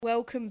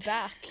Welcome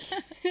back.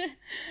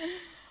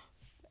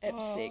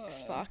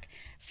 EP6, fuck.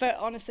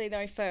 Honestly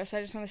though, first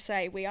I just want to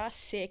say we are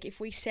sick. If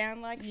we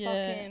sound like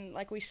fucking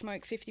like we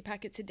smoke 50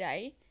 packets a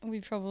day,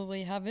 we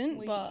probably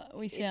haven't, but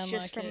we sound like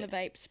it's just from the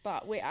vapes.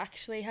 But we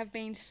actually have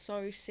been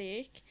so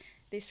sick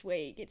this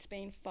week. It's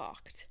been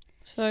fucked.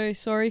 So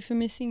sorry for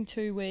missing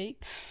 2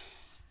 weeks.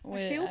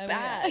 I feel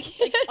bad. Like,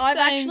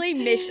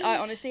 I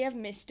honestly have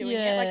missed doing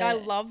it. Like, I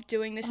love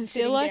doing this and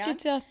sitting down. I feel like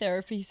it's our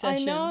therapy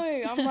session. I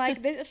know. I'm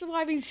like, this is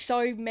why I've been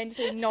so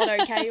mentally not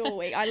okay all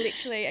week. Me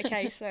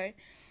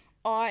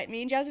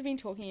and Jazz have been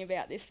talking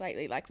about this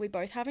lately. Like, we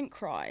both haven't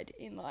cried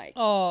in,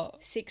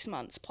 6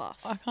 months plus.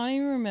 I can't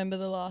even remember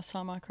the last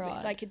time I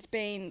cried. Like,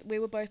 we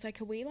were both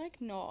like, are we, like,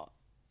 not...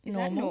 Is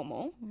normal? that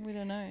normal? We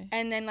don't know.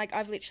 And then, like,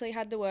 I've literally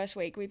had the worst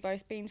week. We've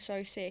both been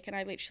so sick, and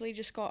I literally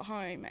just got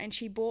home, and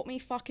she bought me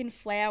fucking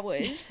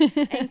flowers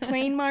and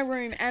cleaned my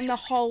room and the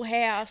whole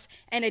house,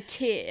 and a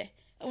tear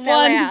fell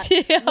out.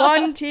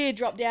 One tear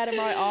dropped out of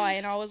my eye,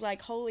 and I was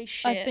like, holy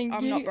shit,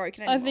 I'm not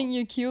broken anymore. I think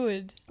you're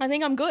cured. I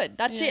think I'm good.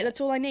 That's it.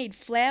 That's all I need.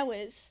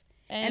 Flowers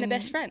and a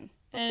best friend.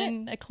 That's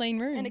and it. A clean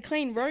room. And a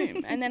clean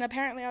room. And then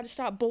apparently I just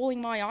start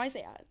bawling my eyes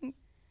out.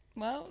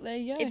 Well, there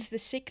you go. It's the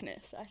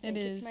sickness, I think.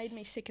 It's made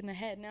me sick in the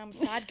head. Now I'm a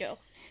sad girl.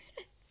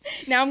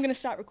 Now I'm going to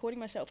start recording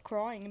myself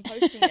crying and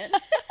posting it.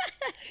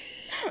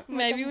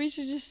 Maybe we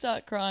should just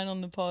start crying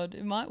on the pod.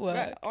 It might work.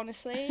 Bro,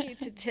 honestly,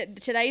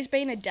 today's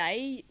been a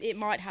day. It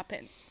might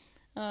happen.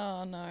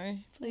 Oh, no.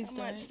 Please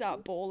don't. I might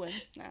start bawling.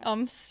 Nah.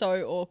 I'm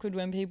so awkward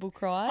when people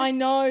cry. I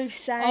know,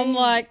 same. I'm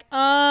like,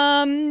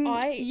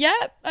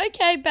 yep,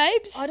 okay,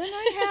 babes. I don't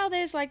know how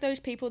there's, like, those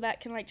people that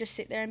can, like, just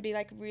sit there and be,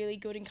 like, really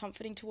good and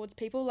comforting towards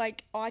people.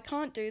 Like, I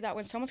can't do that.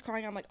 When someone's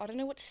crying, I'm like, I don't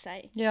know what to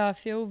say. Yeah, I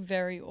feel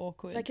very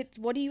awkward. Like,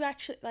 what do you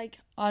actually, like...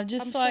 I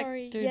just,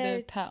 do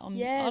the pat on...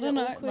 Yeah, I don't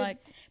know, awkward.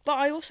 like... But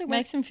I also...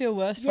 Makes them feel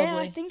worse, probably. Yeah,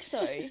 I think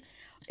so.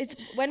 It's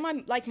when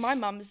my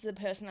mum's the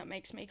person that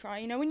makes me cry.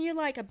 You know, when you're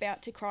like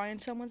about to cry and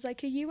someone's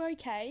like, "Are you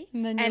okay?"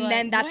 And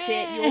then that's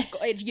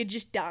it. You're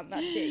just done.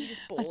 That's it. You're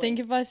just bored. I think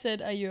if I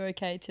said, "Are you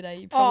okay today?"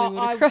 you probably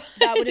would have cried.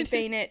 That would have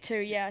been it too.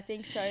 Yeah, I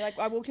think so. Like,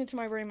 I walked into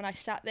my room and I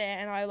sat there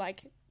and I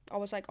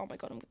was like, "Oh my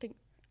god, I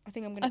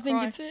think I'm gonna cry." I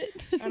think it's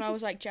it. And I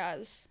was like,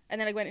 Jazz. And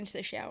then I went into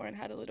the shower and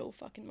had a little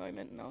fucking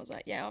moment and I was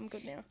like, yeah, I'm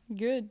good now.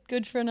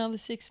 Good for another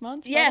 6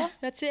 months. Yeah, brother.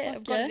 that's it.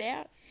 I've got it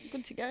out.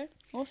 Good to go.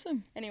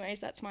 Awesome.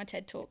 Anyways, that's my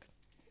TED talk.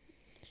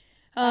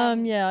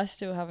 Yeah, I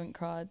still haven't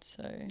cried,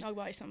 so... I'll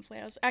buy you some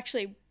flowers.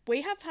 Actually,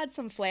 we have had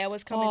some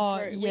flowers coming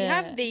through. Yeah. We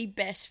have the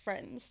best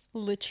friends.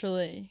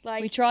 Literally.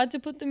 Like, we tried to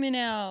put them in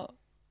our...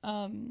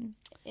 in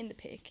the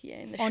pic, yeah,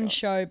 in the on shop.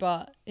 Show,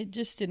 but it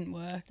just didn't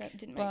work. That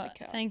didn't make the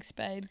cut. Thanks,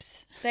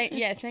 babes.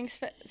 Thanks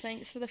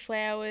for the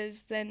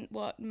flowers. Then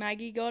what?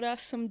 Maggie got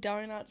us some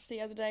donuts the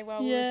other day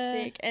while we were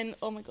sick. And,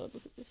 oh my God,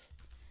 look at this.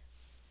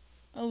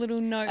 A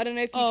little note. I don't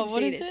know if you can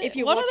see this. If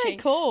you're watching. What are they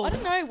called? I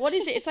don't know. What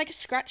is it? It's like a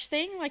scratch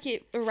thing. Like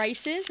it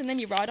erases and then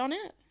you write on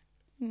it.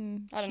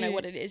 I don't know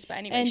what it is, but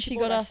anyway. And she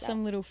got us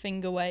some little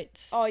finger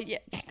weights. Oh, yeah.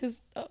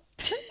 Because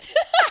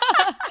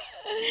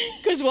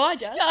why,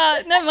 Jazz?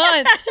 Never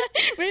mind.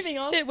 Moving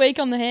on. Bit weak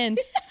on the hands.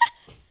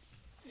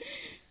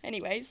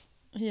 Anyways.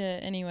 Yeah,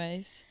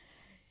 anyways.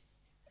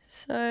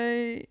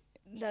 So...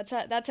 That's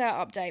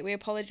our update. We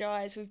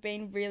apologise. We've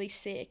been really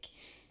sick.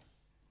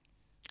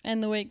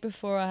 And the week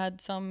before I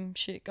had some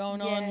shit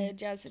going on. Yeah,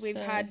 Jazz, we've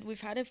had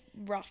a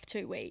rough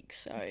 2 weeks,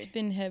 so it's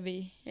been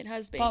heavy. It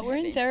has been. But we're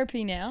in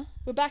therapy now.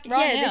 We're back.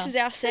 Now. This is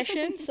our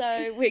session,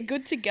 so we're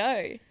good to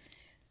go.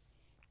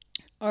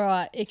 All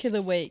right, ick of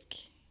the week.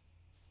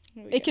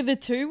 Ick of the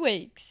 2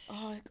 weeks.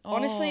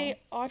 Honestly,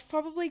 I've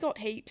probably got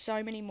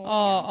so many more.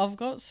 Now. I've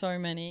got so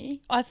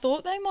many. I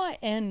thought they might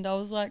end. I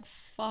was like,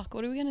 fuck,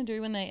 what are we going to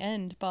do when they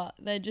end? But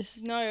they're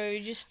just... No,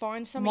 you just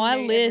find something new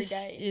every day. My list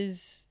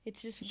is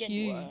it's just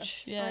getting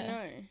worse. Yeah. I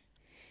know.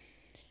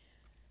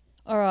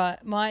 All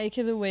right, my ick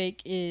of the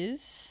week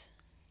is...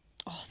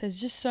 Oh, there's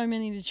just so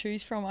many to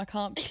choose from. I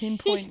can't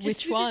pinpoint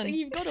which one.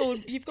 You've got all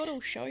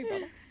show,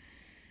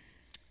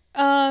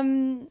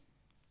 brother.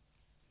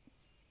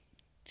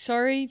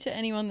 Sorry to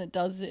anyone that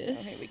does this.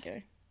 Oh, here we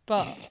go.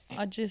 But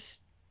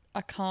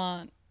I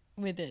can't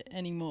with it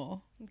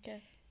anymore.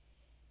 Okay.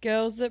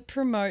 Girls that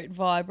promote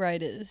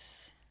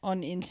vibrators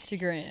on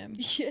Instagram.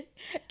 Yeah.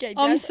 Okay,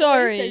 I'm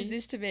sorry. Says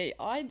this to me.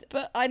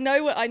 But I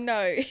know what I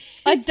know.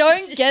 I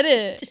don't get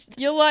it.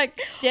 You're like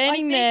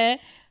standing there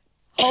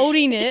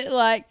holding it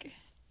like,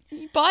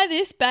 you buy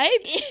this,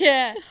 babes.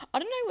 Yeah. I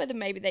don't know whether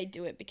maybe they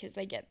do it because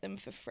they get them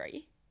for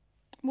free.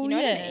 Well, you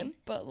know yeah, what I mean?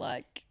 But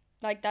like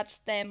that's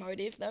their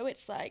motive though.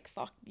 It's like,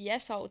 fuck,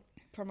 yes, I'll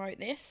promote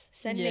this.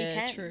 Send me 10.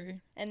 Yeah, true.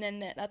 And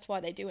then that's why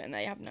they do it and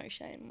they have no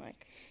shame.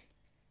 Like,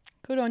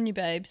 good on you,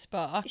 babes,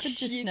 but I could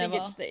just you never.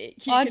 Think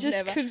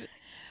it's could.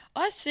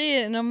 I see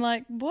it and I'm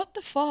like, what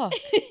the fuck?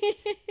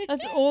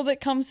 That's all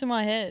that comes to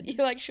my head.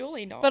 You're like,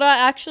 surely not. But I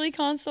actually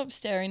can't stop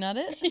staring at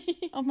it.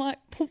 I'm like,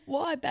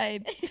 why,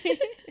 babe? I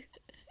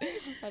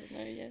don't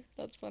know, yeah.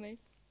 That's funny.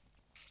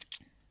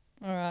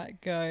 All right,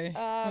 go.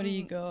 What do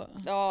you got?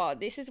 Oh,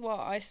 this is what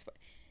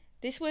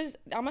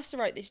I must have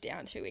wrote this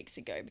down 2 weeks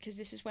ago because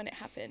this is when it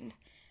happened.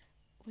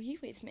 Were you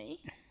with me?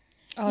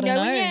 I don't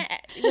know.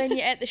 When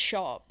you're at the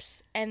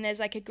shops and there's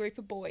like a group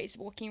of boys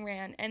walking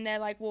around and they're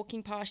like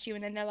walking past you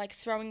and then they're like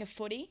throwing a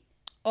footy.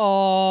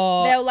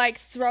 Oh. They'll like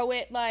throw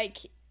it like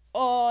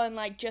and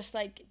like just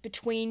like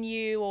between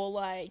you or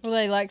like. Well,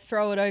 they like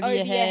throw it over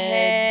your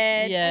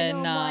head. Yeah, and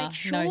I'm nah. like,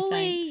 surely no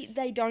thanks.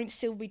 they don't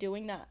still be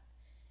doing that.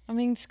 I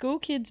mean, school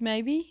kids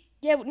maybe.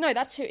 Yeah, no,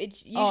 that's who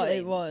it's usually.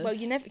 It was. Well,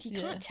 you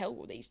can't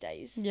tell these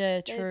days.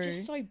 Yeah, true. They're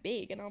just so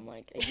big, and I'm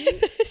like, are you?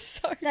 They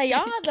big.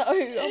 are though.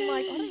 I'm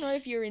like, I don't know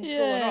if you're in school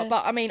or not,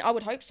 but I mean, I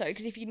would hope so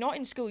because if you're not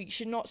in school, you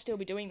should not still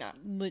be doing that.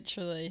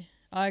 Literally,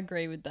 I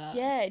agree with that.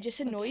 Yeah, it just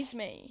annoys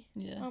me.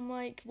 Yeah. I'm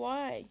like,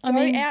 why? I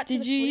mean, out to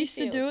did the you footy used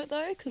field. to do it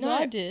though? Because No,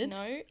 I did.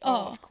 No.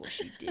 Oh, Of course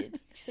you did.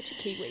 You're such a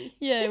Kiwi.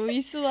 Yeah, we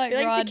used to like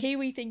It's ride. the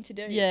Kiwi thing to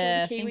do.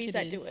 Yeah, it's all the I think Kiwis it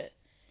that do is. it.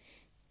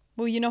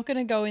 Well, you're not going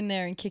to go in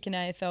there and kick an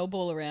AFL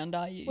ball around,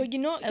 are you? Well,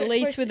 you're not. At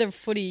least with a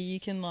footy, you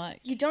can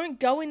like. You don't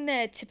go in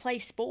there to play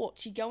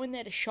sports. You go in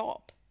there to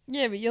shop.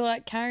 Yeah, but you're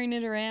like carrying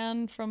it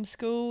around from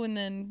school, and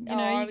then you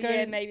know you go.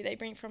 Yeah, maybe they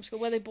bring it from school.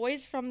 Well, the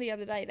boys from the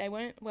other day, they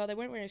weren't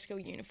wearing school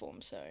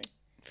uniforms, so.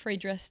 Free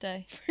dress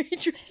day. Free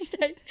dress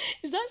day.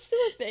 Is that still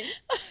a thing?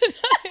 I don't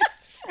know.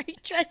 Free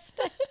dress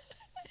day.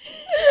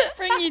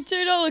 Bring your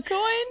 $2 coin.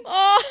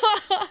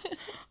 Oh,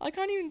 I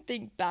can't even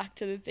think back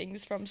to the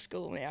things from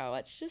school now.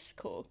 It's just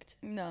cooked.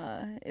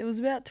 Nah, it was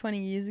about 20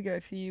 years ago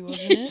for you,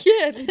 wasn't it?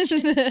 Yeah,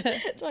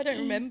 literally. So I don't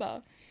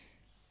remember.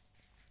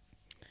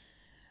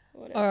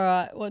 What else? All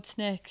right, what's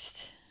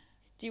next?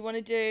 Do you want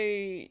to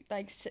do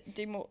like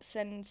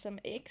send some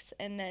icks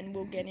and then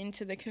we'll get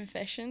into the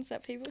confessions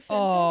that people send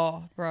us?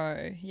 Oh,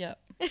 bro. Yep.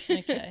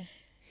 Okay.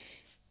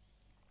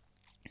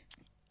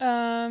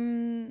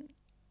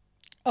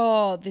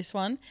 Oh, this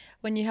one.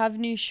 When you have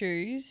new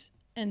shoes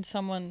and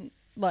someone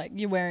like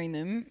you're wearing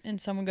them and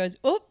someone goes,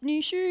 "Oh,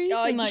 new shoes,"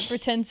 and like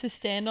pretends to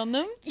stand on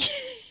them.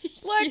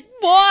 Like,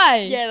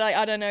 why? Yeah, like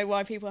I don't know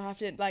why people have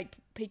to like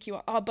pick you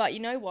up. Oh, but you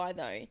know why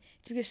though?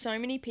 It's because so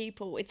many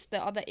people. It's the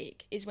other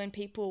ick is when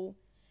people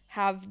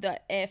have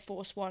the Air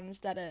Force ones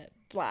that are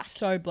black.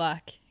 So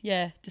black.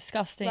 Yeah,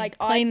 disgusting. Like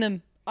clean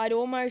them. I'd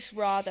almost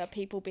rather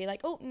people be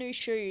like, "Oh, new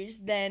shoes,"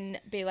 than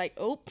be like,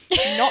 "Oh,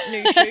 not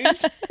new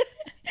shoes."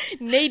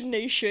 Need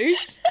new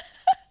shoes.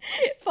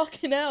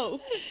 Fucking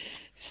hell.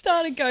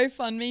 Start a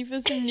GoFundMe for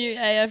some new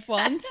AF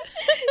ones.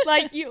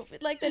 Like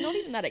they're not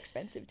even that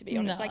expensive to be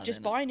honest. No, like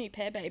just buy a new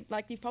pair, babe.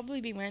 Like you've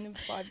probably been wearing them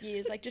for 5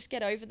 years. Like just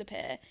get over the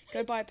pair.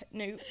 Go buy a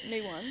new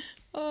one.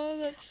 Oh,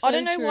 that's so I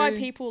don't know true. why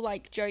people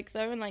like joke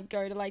though and like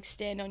go to like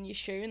stand on your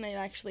shoe and they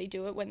actually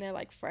do it when they're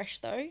like fresh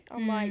though.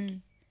 I'm like,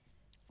 thanks.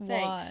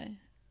 Why?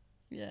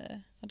 Yeah,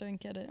 I don't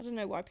get it. I don't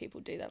know why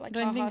people do that. Like,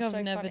 I don't think I've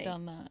so never funny.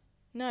 done that.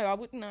 No, I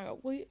wouldn't know.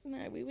 We would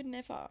never. We would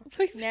never.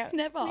 We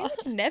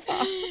would never.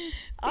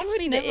 Us would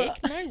be never. the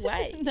ick? No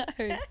way. No,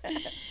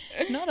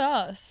 not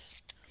us.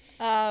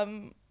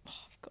 Oh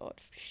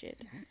God,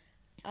 shit.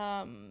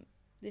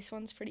 This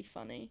one's pretty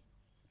funny.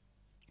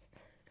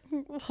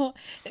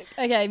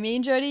 Okay, me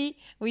and Jodie,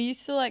 we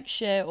used to like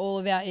share all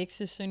of our icks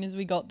as soon as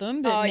we got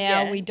them, but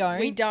now we don't.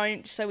 We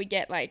don't, so we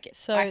get like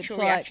actual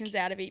reactions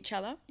out of each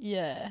other.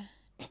 Yeah.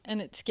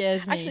 And it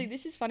scares me. Actually,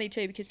 this is funny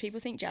too because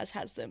people think Jazz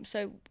has them.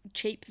 So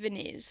cheap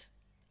veneers.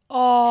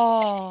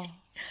 Oh,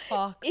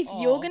 fuck. If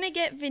you're going to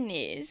get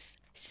veneers,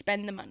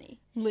 spend the money.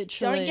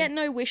 Literally. Don't get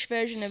no Wish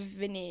version of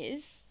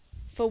veneers.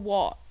 For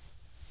what?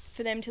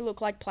 For them to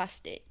look like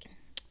plastic.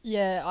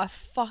 Yeah, I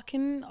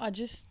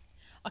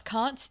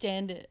can't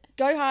stand it.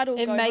 Go hard or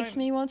it go makes home.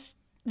 me want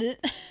it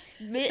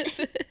makes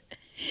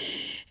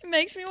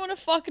me want to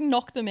fucking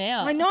knock them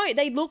out. I know.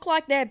 They look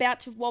like they're about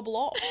to wobble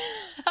off.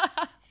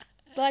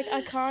 Like,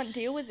 I can't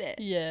deal with it.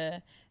 Yeah.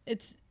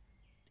 It's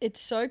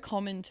so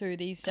common too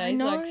these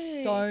days. Like,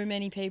 so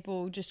many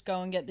people just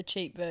go and get the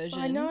cheap version.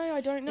 I know.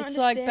 I don't know. It's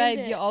like,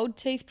 babe, your old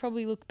teeth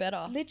probably look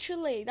better.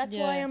 Literally. That's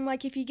why I'm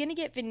like, if you're going to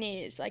get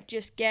veneers, like,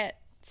 just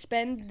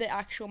spend the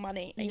actual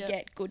money and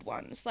get good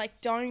ones. Like,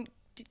 don't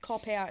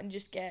cop out and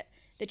just get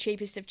the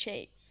cheapest of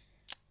cheap.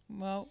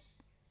 Well,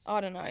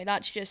 I don't know.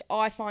 That's just,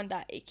 I find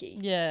that icky.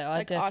 Yeah,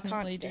 I definitely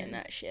I can't stand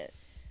that shit.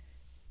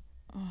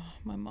 Oh,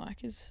 my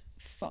mic is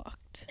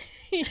fucked.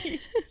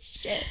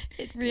 Shit.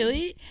 It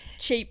really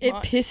cheap. It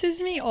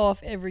pisses me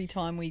off every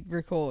time we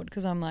record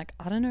because I'm like,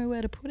 I don't know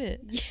where to put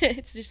it. Yeah,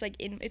 it's just like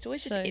it's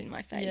always just in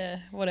my face. Yeah,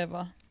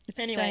 whatever.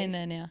 It's staying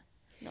there now.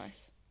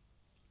 Nice.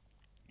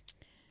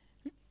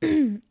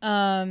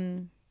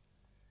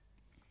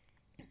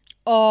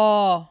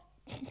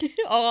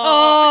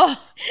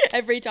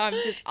 Every time,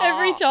 just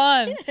every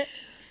time.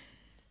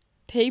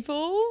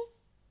 People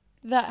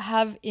that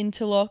have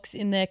interlocks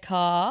in their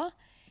car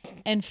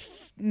and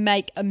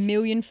make a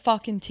million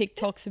fucking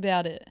TikToks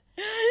about it.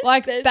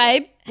 Like,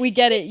 babe, we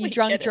get it. You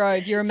drunk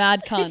drove. You're a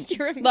mad cunt.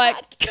 You're a mad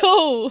like,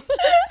 cool.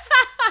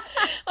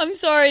 I'm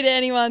sorry to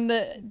anyone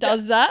that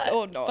does that.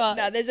 Or not.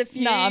 No, there's a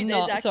few. No, I'm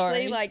not. Actually,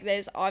 sorry. Like,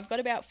 I've got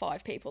about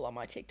 5 people on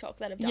my TikTok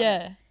that have done it.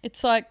 Yeah.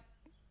 It's like,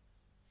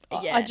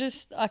 Yeah.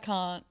 I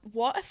can't.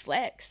 What a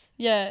flex.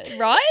 Yeah,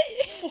 right?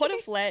 What a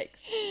flex.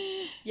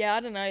 Yeah, I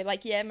don't know.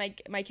 Like, yeah,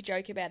 make a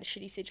joke about a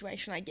shitty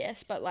situation, I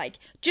guess. But, like,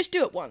 just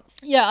do it once.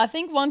 Yeah, I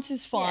think once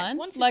is fine.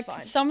 Once is like,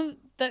 fine.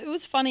 it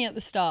was funny at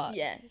the start.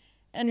 Yeah.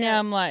 And now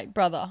I'm like,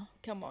 brother.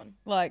 Come on.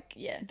 Like,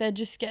 Yeah. they're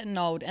just getting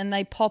old. And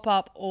they pop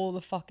up all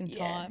the fucking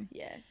time.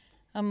 Yeah.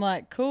 I'm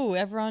like, cool,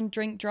 everyone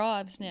drink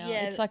drives now.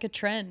 Yeah. It's like a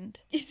trend.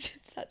 It's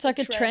like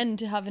a trend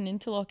to have an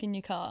interlock in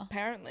your car.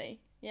 Apparently.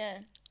 Yeah.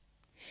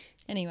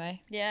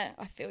 Anyway. Yeah,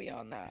 I feel you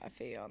on that.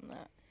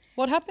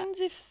 What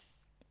happens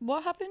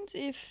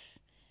if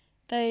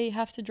they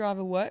have to drive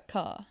a work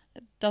car?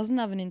 It doesn't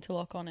have an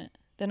interlock on it.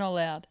 They're not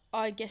allowed.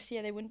 I guess,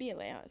 yeah, they wouldn't be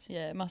allowed.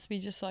 Yeah, it must be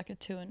just like a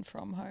to and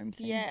from home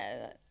thing.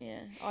 Yeah,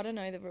 I don't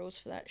know the rules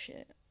for that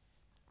shit.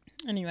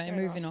 Anyway, Don't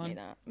moving ask me on.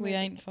 that. We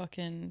ain't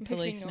fucking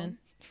policemen.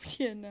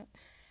 Yeah, no.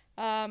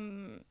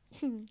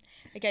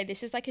 Okay,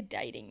 this is like a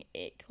dating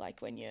ick. Like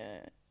when you're...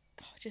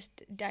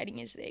 just dating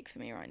is the ick for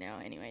me right now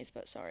anyways,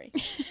 but sorry.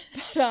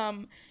 But,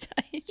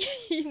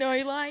 you know,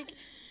 like,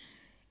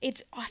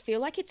 I feel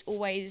like it's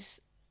always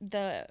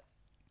the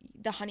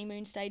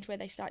honeymoon stage where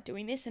they start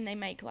doing this and they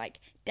make, like,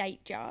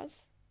 date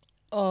jars.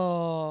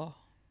 Oh,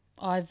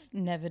 I've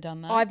never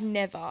done that. I've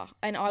never,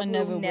 and I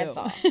will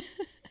never.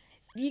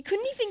 You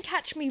couldn't even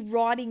catch me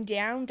writing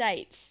down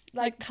dates.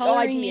 Like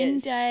colouring ideas. in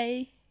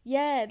day.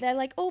 Yeah, they're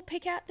like, oh,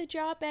 pick out the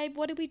jar, babe.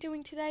 What are we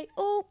doing today?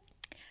 Oh,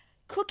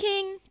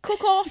 cooking,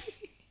 cook off,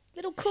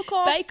 little cook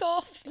off. Bake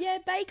off. Yeah,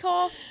 bake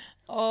off.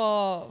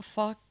 Oh,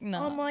 fuck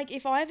no. I'm like,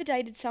 if I ever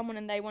dated someone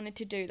and they wanted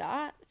to do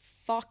that,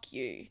 fuck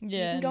you.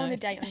 Yeah, you can go no, on a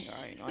date on your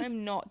own. I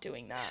am not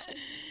doing that.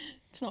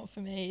 It's not for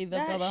me either,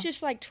 That's brother.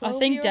 just like 12-year-old I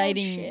think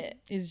dating shit.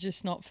 is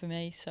just not for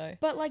me, so.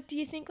 But, like, do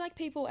you think, like,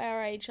 people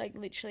our age, like,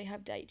 literally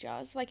have date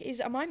jars? Like,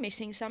 am I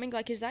missing something?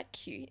 Like, is that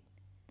cute?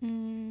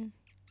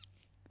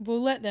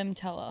 We'll let them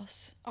tell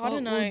us. I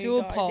don't know, We'll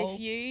do guys. a poll.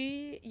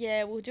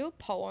 We'll do a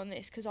poll on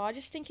this because I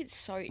just think it's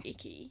so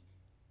icky.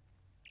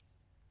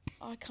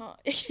 I can't.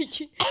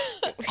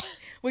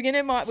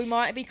 We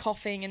might be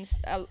coughing and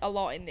a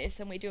lot in this,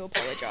 and we do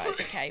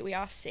apologise. Okay, we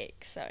are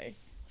sick, so.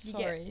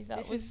 Sorry,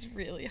 that was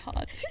really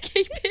hard to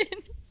keep in.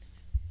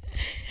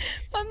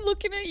 I'm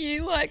looking at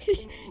you like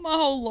my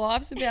whole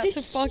life's about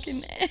to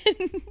fucking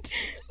end.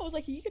 I was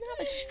like, are you gonna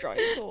have a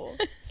stroke or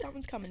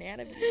something's coming out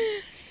of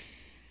you?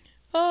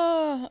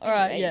 Oh, all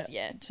right, Anyways,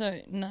 yeah.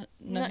 So no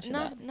to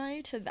that.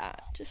 No to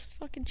that. Just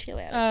fucking chill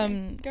out.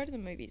 Okay? Go to the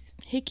movies.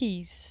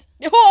 Hickeys.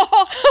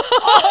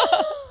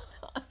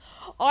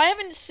 I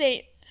haven't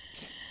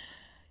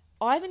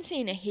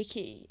seen a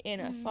hickey in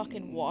a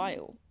fucking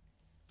while.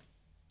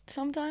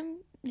 Sometime,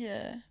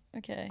 yeah.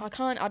 Okay. I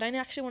don't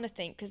actually want to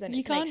think because then you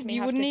it makes me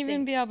you have wouldn't to even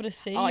think. be able to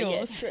see Oh,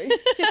 yours. yeah,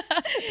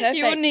 true.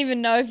 You wouldn't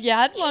even know if you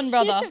had one,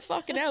 brother.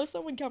 Fucking hell,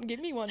 someone come give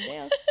me one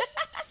now.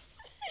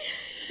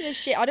 Yeah,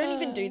 shit. I don't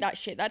even do that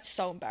shit. That's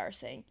so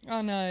embarrassing.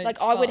 Oh no.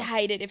 Like, I would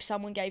hate it if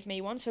someone gave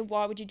me one. So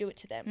why would you do it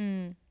to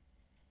them?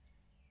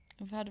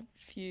 I've had a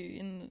few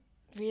in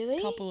Really?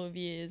 a couple of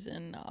years,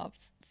 and I've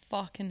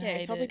fucking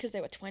hated it. Probably because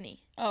they were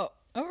 20. Oh,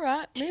 all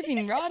right.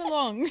 Moving right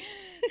along.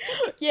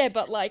 Yeah,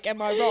 but like,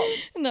 am I wrong?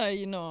 No,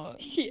 you're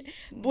not. Yeah.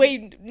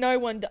 No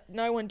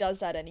one does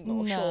that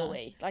anymore. Nah.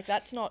 Surely, like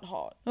that's not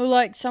hot. Well,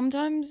 like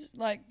sometimes,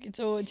 like it's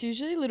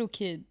usually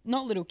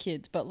not little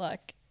kids, but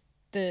like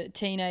the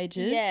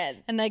teenagers. Yeah.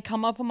 And they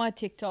come up on my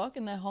TikTok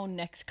and their whole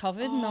neck's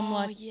covered, and I'm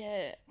like,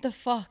 yeah, the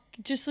fuck?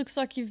 It just looks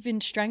like you've been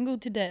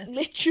strangled to death.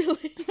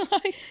 literally.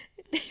 Like,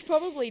 they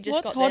probably just.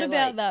 What's got hot their,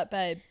 about like, that,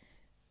 babe?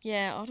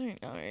 Yeah, I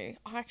don't know.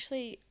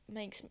 Actually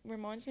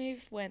reminds me of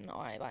when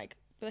I like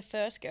the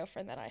first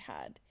girlfriend that I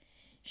had.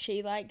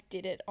 She like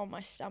did it on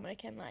my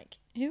stomach and like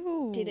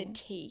Ew. did a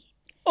tea.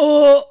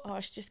 Oh,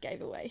 She just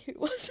gave away who it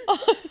was.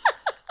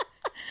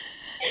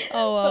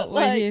 Oh, well, But,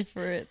 we're like- here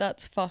for it.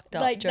 That's fucked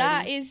up, Like Jodie.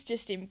 that is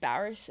just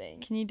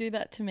embarrassing. Can you do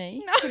that to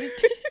me? No,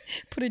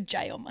 Put a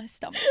J on my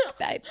stomach,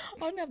 babe. I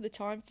don't have the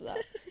time for that.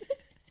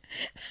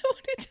 That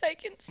would have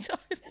taken so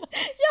long.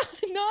 Yeah,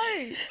 I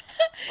know.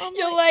 I'm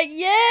You're like,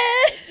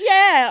 yeah.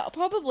 yeah,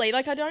 probably.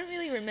 Like I don't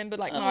really remember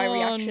like my Oh,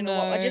 reaction or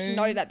what. I just no.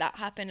 know that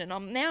happened, and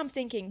I'm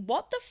thinking,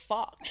 what the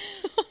fuck?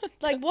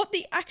 Like what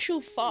the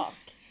actual fuck?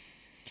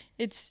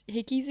 It's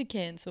hickeys are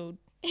cancelled.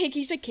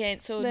 Hickeys are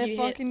cancelled. They're you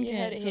fucking you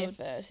heard it here cancelled.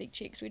 first. Ick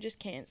Chicks, we just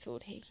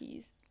cancelled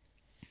hickeys.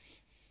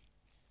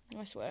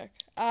 Nice work.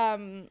 All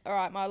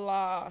right, my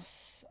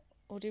last.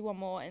 We'll do one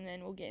more, and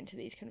then we'll get into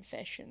these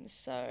confessions.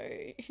 So,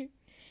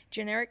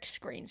 generic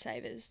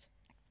screensavers.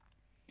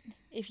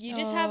 If you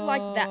just have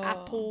like the Oh.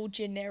 Apple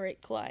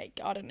generic, like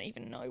I don't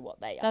even know what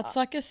they are. That's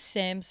like a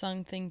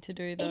Samsung thing to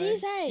do, though. It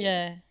is, eh?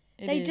 Yeah,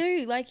 they is.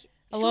 do like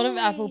A lot of surely-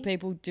 Apple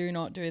people do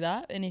not do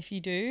that, and if you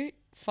do,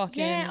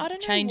 fucking I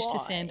don't know change to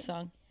why.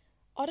 Samsung.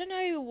 I don't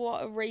know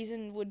what a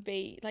reason would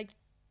be. Like,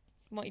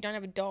 what, you don't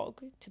have a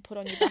dog to put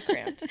on your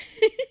background?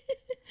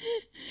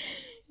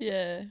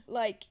 Yeah.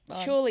 Like,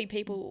 surely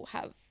people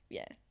have.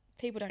 Yeah,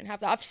 people don't have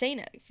that. I've seen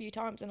it a few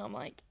times, and I'm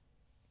like,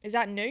 is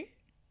that new?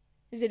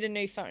 Is it a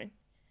new phone?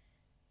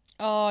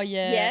 Oh,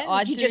 yeah. Yeah?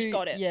 I You do, just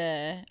got it.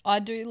 Yeah. I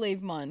do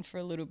leave mine for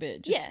a little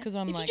bit just because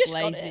I'm, if like, you just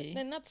lazy. got it,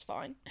 then that's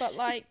fine. But,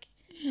 like,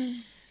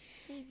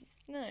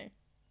 no.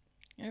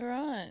 All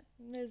right.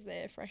 There's the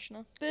air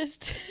freshener. There's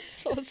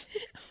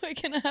we're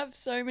going to have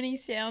so many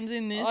sounds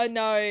in this. I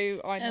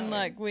know. And,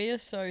 like, we are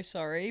so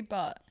sorry,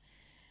 but...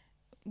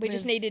 We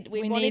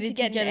wanted to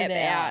get it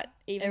out.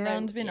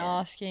 Everyone's been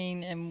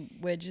asking, and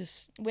we're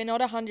not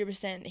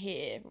 100%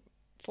 here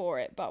for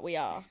it, but we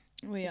are.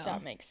 If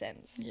that makes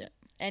sense. Yeah.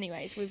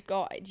 Anyways, do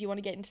you want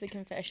to get into the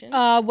confession?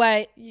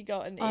 Wait. You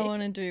got an ick? I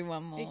want to do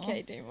one more.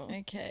 Okay, do more.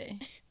 Okay.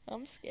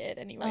 I'm scared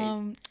anyways.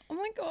 Oh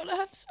my God, I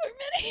have so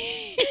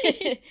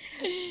many.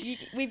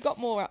 We've got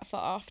more for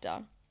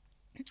after.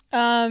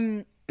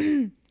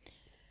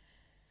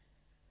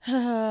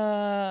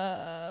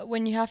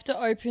 When you have to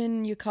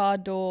open your car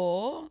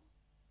door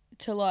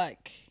to,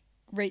 like,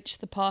 reach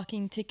the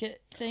parking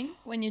ticket thing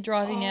when you're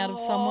driving out of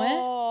somewhere.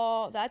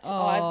 That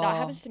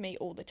happens to me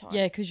all the time.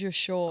 Yeah, because you're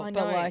short. I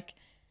know. But, like,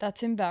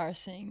 that's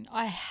embarrassing.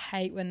 I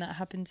hate when that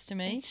happens to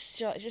me. It's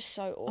just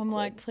so awkward. I'm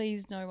like,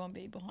 please no one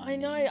be behind me. I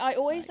know. I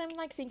always am,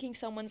 like, thinking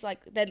someone's, like,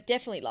 they're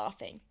definitely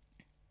laughing.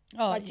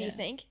 Oh, like, do you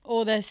think?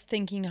 Or they're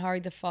thinking, hurry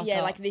the fuck up.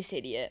 Yeah, like this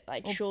idiot.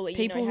 Like, or surely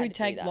people you know how who to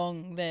take do that.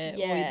 long there,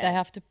 Yeah. or they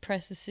have to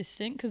press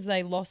assistant because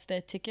they lost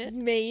their ticket.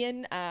 Me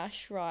and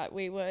Ash, right,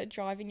 we were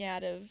driving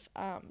out of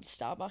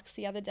Starbucks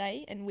the other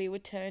day, and we were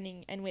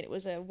turning, and when it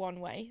was a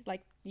one-way,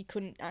 like, you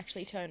couldn't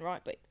actually turn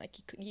right, but, like,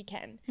 you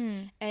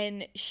can.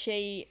 And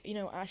she,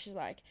 Ash is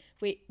like,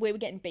 we were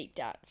getting beeped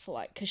at for,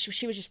 like, because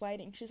she was just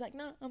waiting. She was like,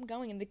 no, I'm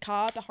going. And the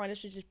car behind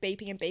us was just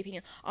beeping and beeping.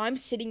 And I'm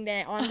sitting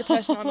there. I'm the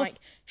person. I'm like,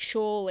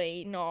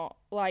 surely not.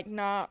 Like,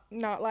 nah,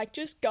 like,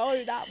 just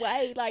go that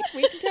way. Like,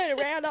 we can turn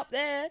around up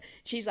there.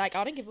 She's like,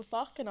 I don't give a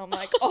fuck. And I'm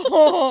like,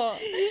 oh,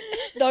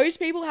 those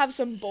people have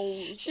some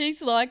balls.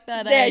 She's like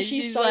that, Yeah, eh?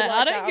 she's so like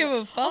I don't that. give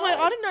a fuck. I'm like,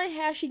 I don't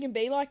know how she can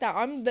be like that.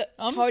 I'm the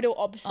total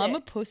opposite. I'm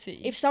a pussy.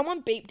 If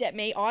someone beeped at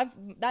me,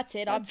 that's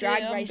it. I've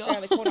drag raced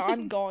around the corner.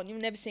 I'm gone. You'll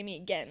never see me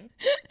again.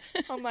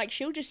 I'm like,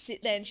 she'll just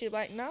sit there and she'll be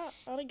like, nah,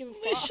 I don't give a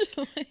fuck.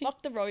 Literally.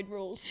 Fuck the road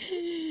rules.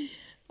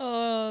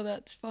 Oh,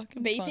 that's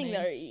fucking Beeping funny.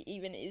 though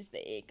even is the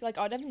ick. Like,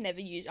 I don't think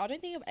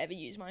I've ever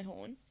used my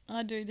horn.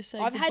 I do to say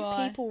I've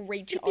goodbye. had people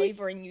reach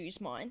over and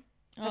use mine.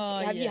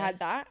 Have you had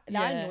that?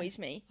 That annoys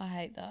me. I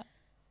hate that.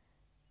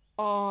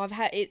 Oh,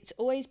 it's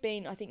always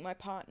been, I think, my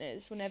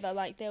partners, whenever,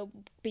 like, they'll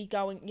be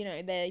going,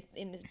 they're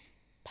in the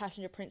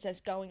passenger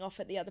princess going off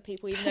at the other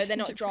people, even though they're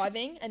not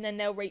driving, and then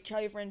they'll reach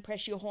over and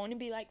press your horn and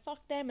be like,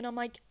 fuck them. And I'm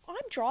like, I'm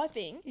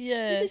driving.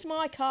 Yeah. This is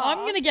my car. I'm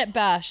going to get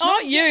bashed,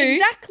 not you. Yeah,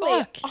 exactly.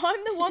 Fuck.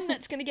 I'm the one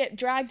that's going to get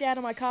dragged out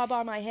of my car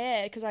by my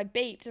hair because I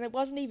beeped, and it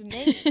wasn't even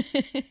me.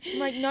 I'm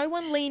like, no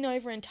one lean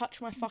over and touch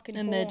my fucking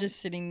horn. And they're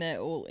just sitting there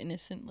all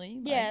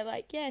innocently.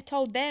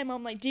 Told them.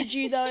 I'm like, did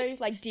you though?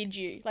 Like, did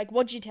you? Like,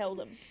 what'd you tell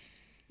them?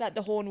 That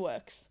the horn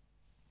works.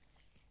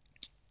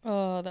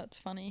 Oh, that's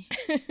funny.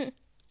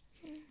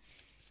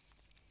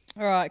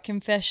 All right,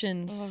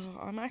 confessions. Oh,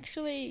 I'm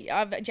actually.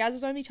 Jazz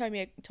has only told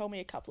me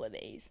a couple of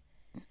these,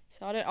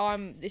 so I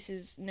don't. This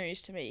is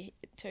news to me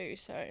too.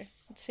 So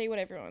let's see what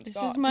everyone's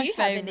got. This is my do you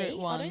have favorite any?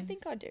 one. I don't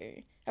think I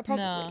do. I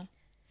probably. Nah.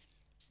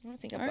 I don't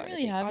think I've I got don't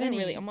really anything. have I don't any.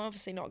 really. I'm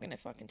obviously not gonna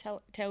fucking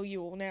tell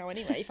you all now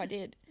anyway. If I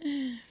did.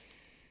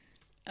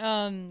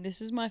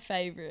 This is my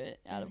favorite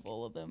out of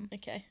all of them.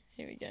 Okay,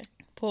 here we go.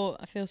 Paul,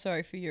 I feel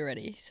sorry for you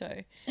already.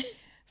 So,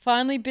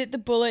 finally bit the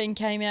bullet and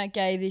came out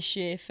gay this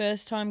year.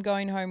 First time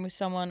going home with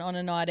someone on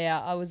a night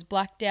out. I was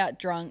blacked out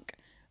drunk.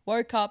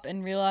 Woke up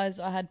and realised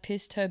I had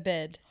pissed her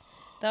bed.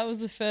 That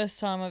was the first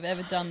time I've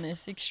ever done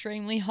this.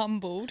 Extremely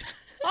humbled.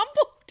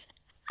 Humbled?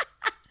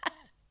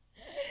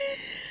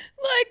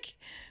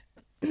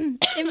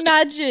 Like,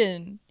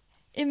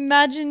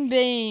 imagine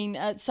being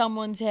at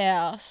someone's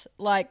house.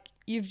 Like,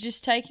 you've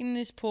just taken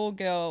this poor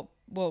girl.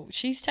 Well,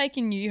 she's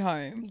taken you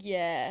home.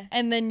 Yeah.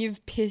 And then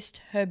you've pissed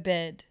her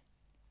bed.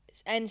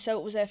 And so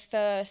it was her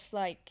first,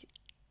 like,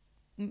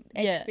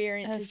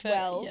 experience as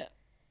well. Yeah.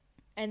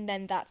 And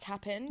then that's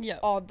happened. Yeah.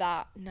 Oh,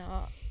 that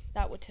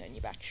would turn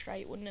you back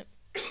straight, wouldn't it?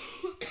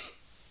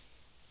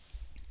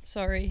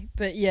 Sorry,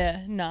 but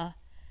yeah, nah.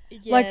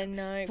 Yeah, like,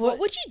 no. What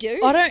would you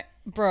do? I don't,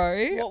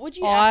 bro. What would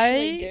you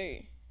actually do?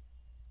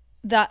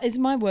 That is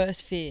my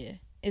worst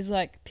fear. Is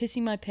like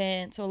pissing my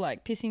pants or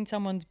like pissing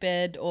someone's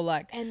bed or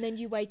like. And then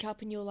you wake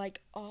up and you're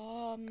like,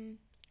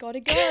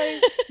 gotta go.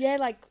 Yeah,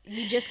 like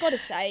you just gotta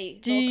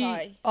say,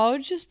 I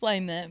would just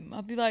blame them.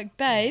 I'd be like,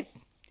 babe,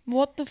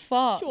 what the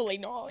fuck? Surely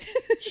not.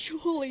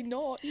 Surely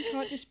not. You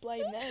can't just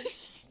blame them.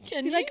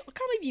 Can be you? like, I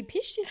can't believe you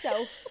pissed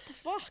yourself. What the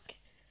fuck?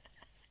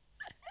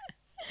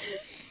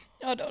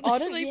 I'd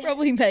honestly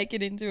probably make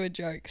it into a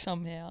joke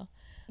somehow.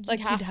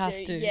 Like you'd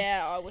have to.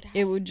 Yeah, I would have to.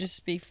 It would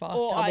just be fucked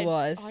or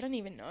otherwise. I don't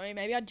even know.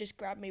 Maybe I'd just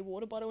grab me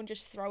water bottle and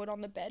just throw it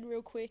on the bed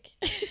real quick.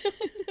 I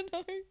don't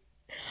know.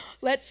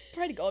 Let's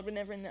pray to God we're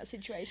never in that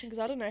situation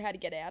because I don't know how to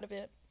get out of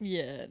it.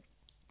 Yeah.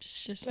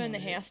 Just burn the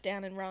house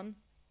down and run.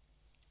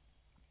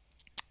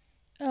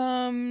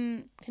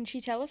 Can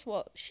she tell us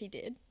what she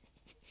did?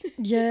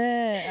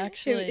 Yeah,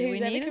 actually, we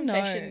whose need to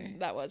confession know.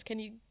 that was. Can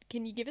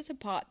you give us a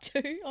part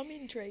 2? I'm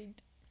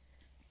intrigued.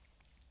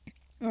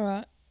 All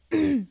right.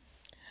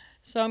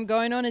 So I'm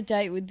going on a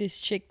date with this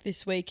chick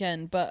this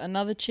weekend, but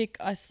another chick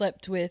I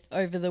slept with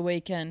over the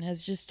weekend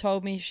has just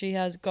told me she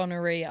has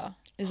gonorrhea.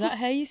 Is that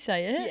how you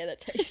say it? Yeah,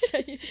 that's how you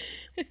say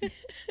it.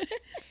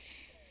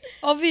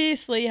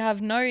 Obviously have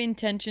no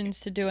intentions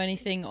to do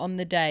anything on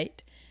the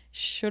date.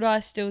 Should I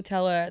still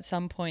tell her at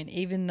some point,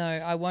 even though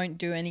I won't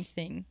do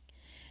anything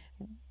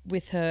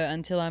with her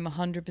until I'm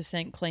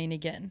 100% clean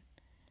again?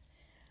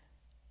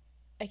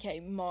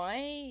 Okay,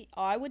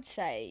 I would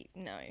say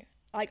no.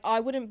 Like, I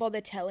wouldn't bother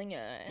telling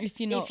her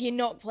If you're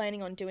not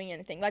planning on doing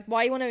anything. Like,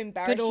 why you want to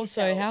embarrass But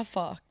also, yourself? how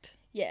fucked?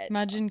 Yeah, it's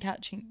Imagine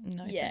catching.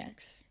 No, Yeah.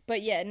 thanks.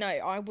 But yeah, no,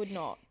 I would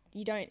not.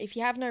 You don't. If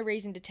you have no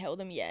reason to tell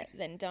them yet,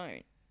 then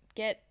don't.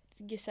 Get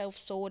yourself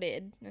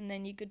sorted, and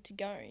then you're good to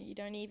go. You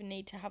don't even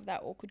need to have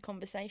that awkward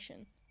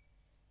conversation.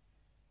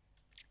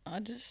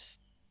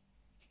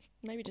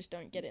 Maybe just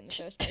don't get it in the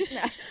first place.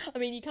 Nah, I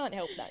mean, you can't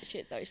help that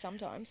shit though.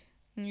 Sometimes.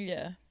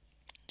 Yeah.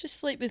 Just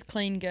sleep with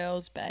clean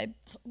girls, babe.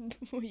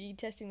 Were you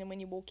testing them when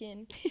you walk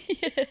in?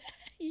 Yeah.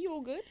 You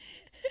all good?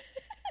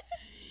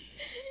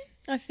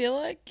 I feel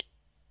like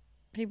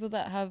people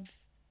that have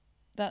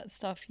that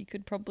stuff, you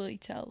could probably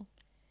tell.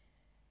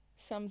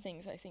 Some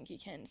things I think you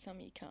can, some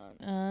you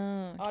can't.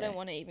 Oh, okay. I don't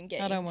want to even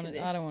get I don't into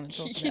this. I don't want to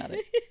talk about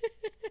it.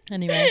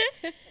 Anyway,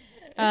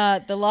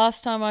 the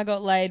last time I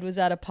got laid was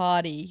at a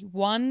party.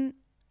 1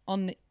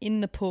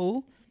 in the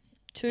pool,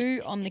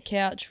 2 on the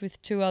couch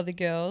with 2 other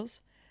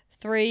girls,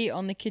 3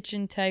 on the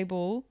kitchen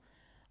table.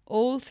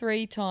 All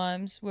 3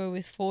 times were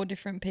with 4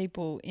 different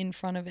people in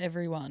front of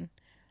everyone.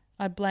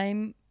 I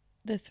blame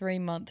the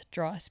 3-month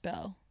dry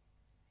spell.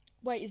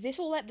 Wait, is this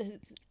all at the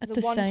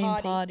one same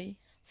party? party?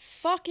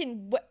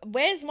 Fucking,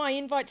 where's my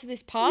invite to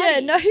this party? Yeah,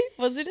 no.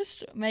 Was it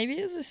maybe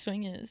it was a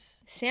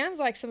swingers? Sounds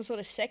like some sort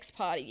of sex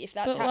party if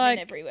that's But happening like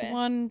everywhere.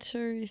 1,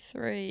 2,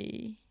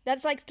 3,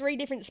 That's like 3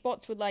 different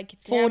spots with like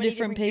 4 how many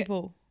different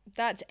people.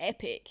 That's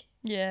epic.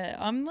 Yeah,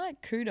 I'm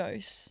like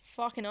kudos.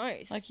 Fucking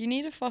oath. Like you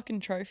need a fucking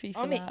trophy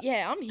for that.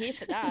 Yeah, I'm here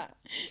for that.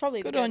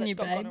 Probably Good the girl on that's you,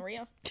 got babe.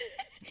 gonorrhea.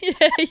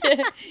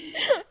 yeah.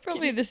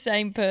 Probably the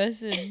same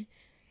person.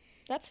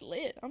 That's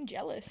lit. I'm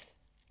jealous.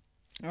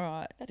 All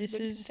right. That's a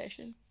good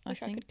confession. I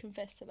could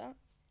confess to that.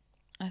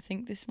 I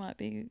think this might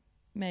be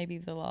maybe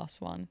the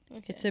last one.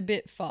 Okay. It's a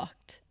bit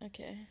fucked.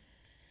 Okay.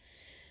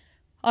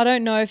 I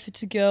don't know if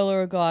it's a girl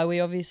or a guy. We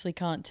obviously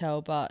can't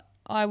tell, but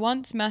I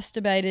once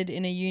masturbated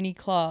in a uni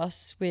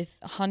class with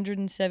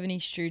 170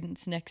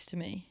 students next to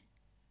me.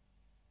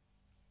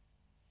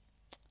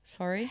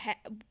 Sorry?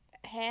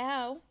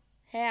 How?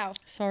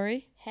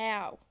 Sorry?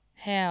 How?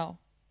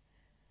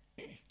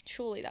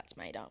 Surely that's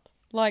made up.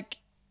 Like,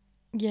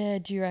 yeah,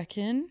 do you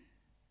reckon?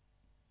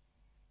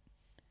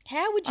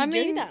 How would you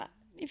do that?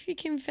 If you're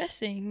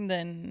confessing,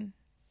 then...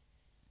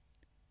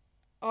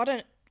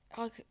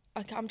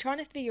 I'm trying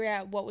to figure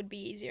out what would be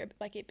easier,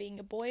 like it being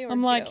a boy or a girl.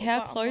 I'm like,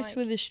 how close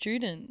were the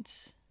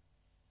students?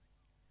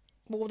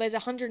 Well, there's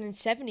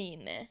 170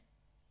 in there.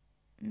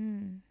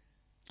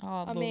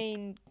 Oh, I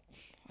mean,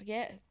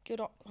 yeah, good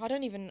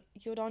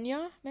on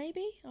ya,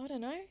 maybe? I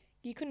don't know.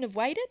 You couldn't have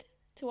waited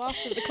till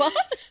after the class?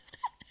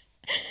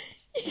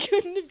 You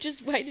couldn't have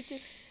just waited to...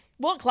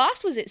 What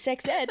class was it?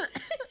 Sex ed?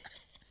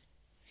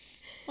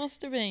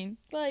 Must have been.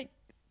 Like,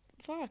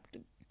 fuck,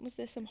 was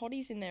there some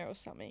hotties in there or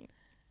something?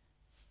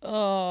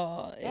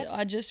 Oh,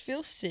 I just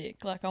feel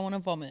sick. Like, I want to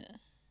vomit.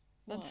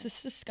 That's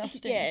just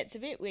disgusting. Yeah, it's a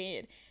bit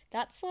weird.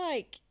 That's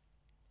like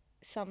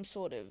some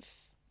sort of...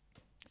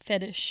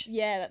 fetish.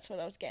 Yeah, that's what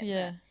I was getting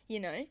at.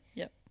 You know?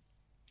 Yep.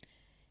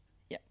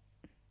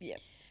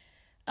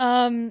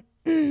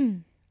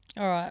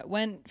 All right.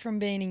 Went from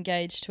being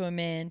engaged to a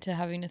man to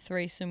having a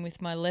threesome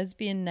with my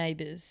lesbian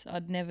neighbours.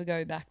 I'd never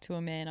go back to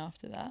a man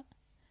after that.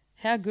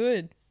 How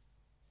good.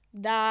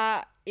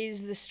 That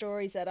is the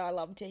stories that I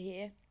love to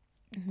hear.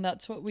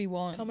 That's what we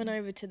want. Coming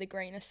over to the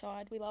greener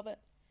side. We love it.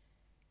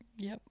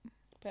 Yep.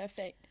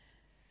 Perfect.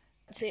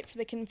 That's it for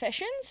the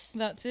confessions?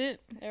 That's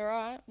it. All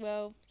right.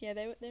 Well, yeah,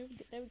 they were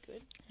good.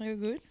 They were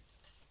good.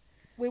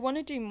 We want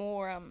to do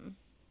more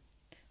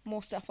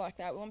stuff like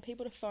that. We want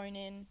people to phone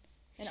in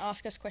and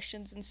ask us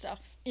questions and stuff.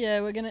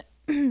 Yeah, we're going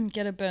to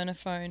get a burner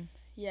phone.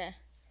 Yeah.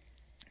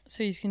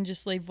 So you can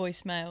just leave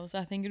voicemails.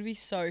 I think it'd be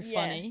so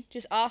funny.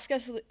 Just ask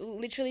us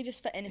literally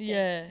just for anything.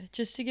 Yeah,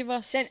 just to give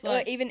us...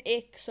 or even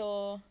icks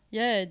or...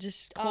 Yeah,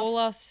 just call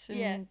us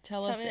and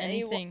tell us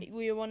anything.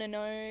 We want to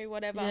know,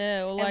 whatever.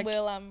 Yeah, or like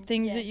we'll,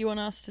 things that you want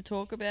us to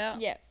talk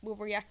about. Yeah, we'll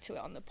react to it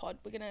on the pod.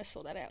 We're going to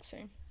sort that out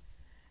soon.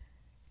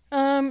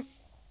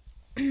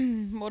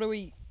 What are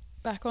we...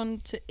 Back on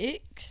to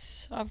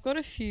icks? I've got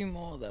a few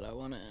more that I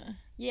want to...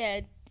 Yeah,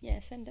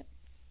 send it.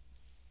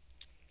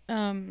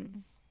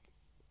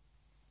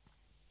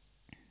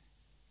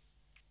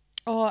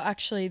 Oh,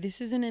 actually, this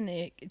isn't an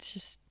ick. It's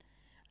just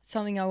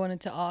something I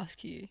wanted to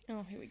ask you.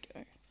 Oh, here we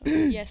go.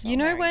 Yes, you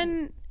know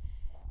when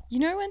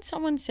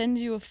someone sends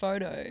you a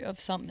photo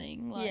of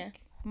something, like it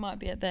might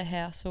be at their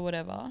house or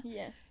whatever.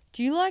 Yeah.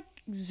 Do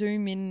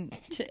zoom in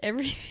to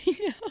everything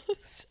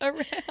else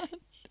around.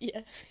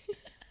 Yeah.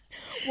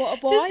 Why,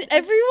 Does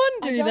everyone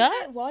do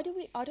that? Why do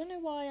we? I don't know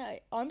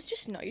why. I'm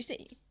just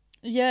nosy.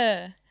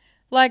 Yeah.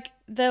 Like,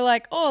 they're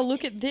like, oh,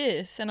 look at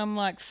this. And I'm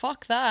like,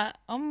 fuck that.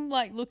 I'm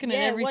like looking at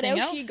everything else.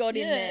 What else you got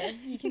in there?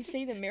 You can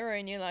see the mirror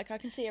and you're like, I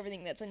can see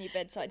everything that's on your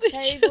bedside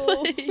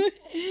table.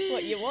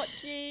 What you're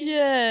watching.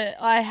 Yeah.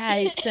 I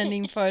hate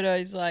sending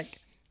photos like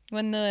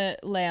when the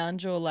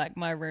lounge or like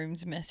my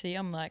room's messy.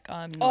 I'm like,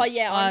 I'm not. Oh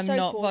yeah, I'm so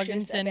not cautious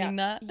fucking sending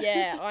about, that.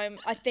 Yeah,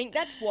 I think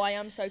that's why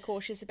I'm so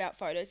cautious about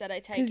photos that I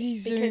take. Because you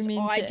zoom into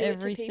I do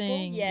everything. It to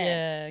people.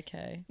 Yeah.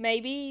 Okay.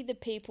 Maybe the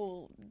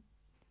people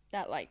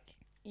that like,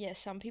 yeah,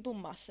 some people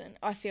mustn't.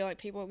 I feel like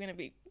people are gonna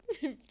be,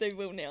 they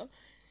will now.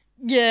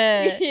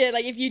 Yeah. Yeah,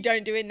 like if you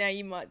don't do it now,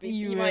 you might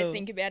will.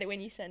 think about it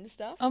when you send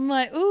stuff. I'm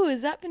like, ooh,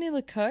 is that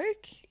vanilla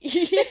Coke?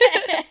 Yeah.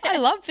 I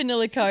love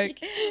vanilla Coke.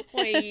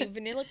 Wait,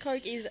 vanilla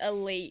Coke is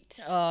elite.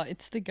 Oh,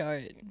 it's the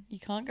goat. You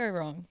can't go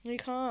wrong. You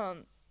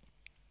can't.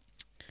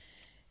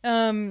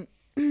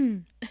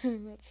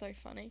 That's so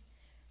funny.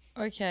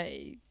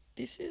 Okay,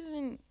 this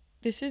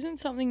isn't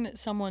something that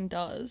someone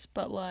does,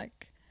 but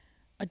like,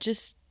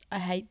 I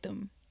hate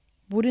them.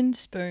 Wooden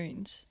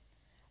spoons.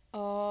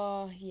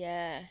 Oh,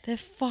 yeah. They're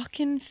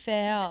fucking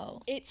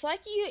foul. It's like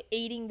you're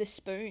eating the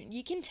spoon.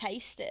 You can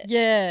taste it.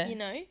 Yeah. You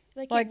know?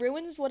 Like Like- it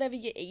ruins whatever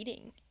you're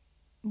eating.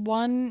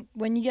 When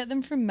you get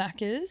them from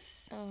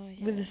Macca's Oh,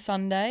 with a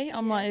sundae,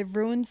 I'm Yeah. like, it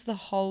ruins the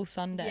whole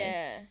sundae.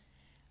 Yeah.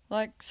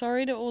 Like,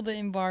 sorry to all the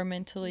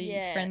environmentally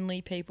Yeah.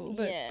 friendly people,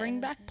 but Yeah. bring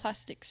back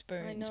plastic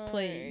spoons, know.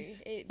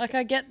 please. It- Like,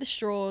 I get the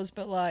straws,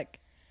 but like,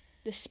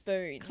 The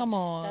spoons. Come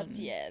on.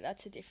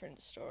 That's a different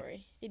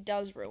story. It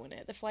does ruin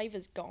it. The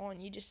flavour's gone.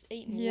 You're just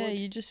eating yeah, wood.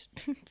 you just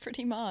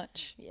pretty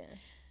much. Yeah.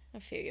 I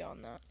feel you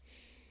on that.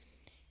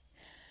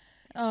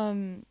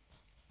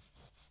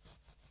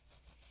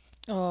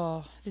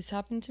 Oh, this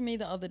happened to me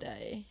the other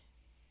day.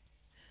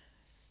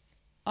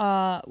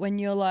 When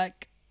you're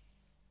like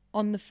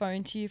on the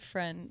phone to your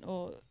friend,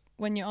 or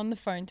when you're on the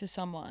phone to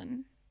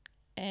someone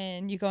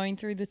and you're going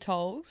through the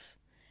tolls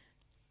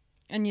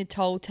and your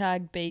toll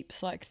tag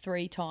beeps like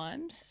 3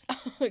 times,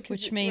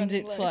 which means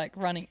it's low. like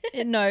running.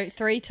 No,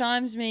 3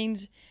 times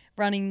means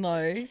running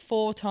low,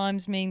 4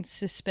 times means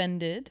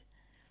suspended,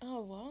 Oh,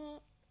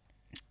 what?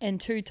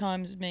 and 2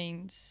 times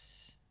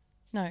means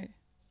no.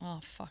 Oh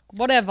fuck!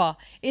 Whatever.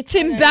 It's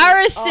I don't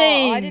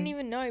embarrassing. Oh, I didn't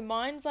even know.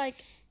 Mine's like,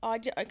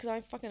 because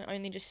I fucking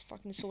only just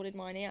fucking sorted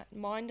mine out.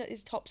 Mine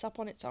is tops up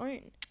on its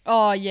own.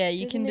 Oh yeah,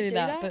 you Doesn't can it do do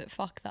that, that? but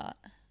fuck that.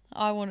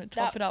 I want to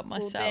top it up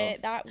Well,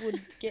 myself. that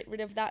would get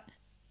rid of that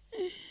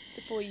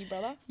for you,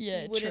 brother.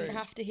 Yeah, you wouldn't true.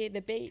 have to hear the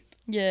beep.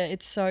 Yeah,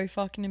 it's so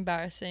fucking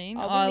embarrassing.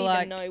 I wouldn't like,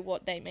 even know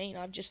what they mean.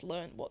 I've just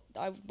learned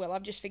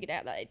I've just figured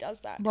out that it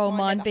does that. 'cause well,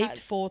 mine never beeped has.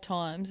 4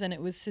 times and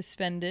it was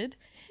suspended.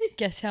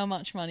 Guess how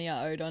much money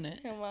I owed on it?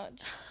 How much?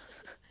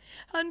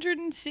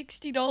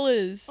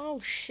 $160. Oh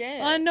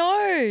shit! I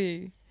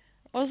know.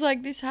 I was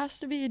like, this has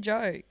to be a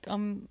joke.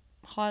 I'm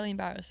highly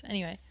embarrassed.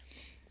 Anyway,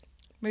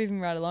 moving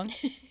right along.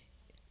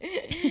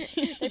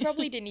 They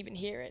probably didn't even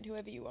hear it.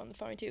 Whoever you were on the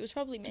phone to, it was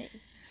probably me.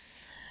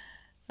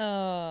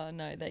 Oh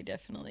no, they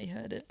definitely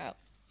heard it. Oh,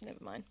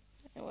 never mind.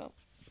 Oh well,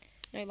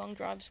 no long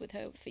drives with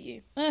her for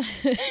you.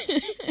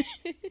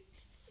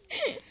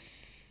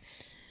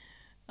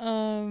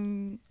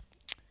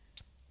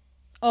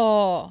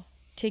 Oh,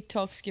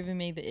 TikTok's giving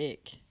me the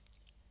ick.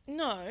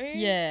 No.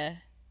 Yeah.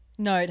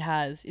 No, it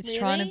has. It's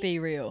trying to Really? be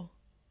real.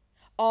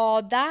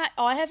 Oh, that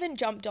I haven't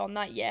jumped on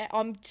that yet.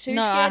 I'm too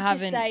No, I scared to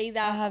haven't. say I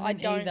that I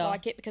haven't don't either.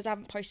 like it because I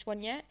haven't posted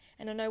one yet,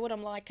 and I know what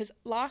I'm like. Because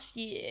last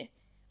year,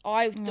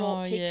 I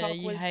thought TikTok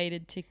you was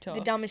hated TikTok.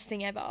 the dumbest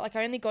thing ever. Like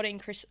I only got it in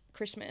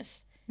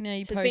Christmas. Now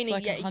you So it's post been a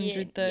like year-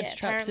 100 thirst yeah,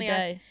 traps a apparently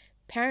day.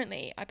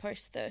 Apparently, I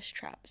post thirst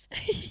traps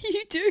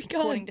You do, go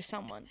according on. to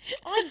someone.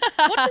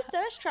 What's a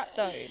thirst trap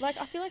though? Like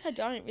I feel like I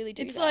don't really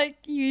do It's that. like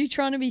you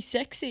trying to be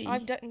sexy.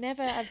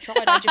 Never have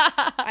tried.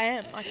 I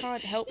am. I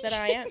can't help that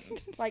I am.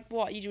 Like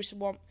what? You just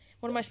want?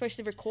 What am I supposed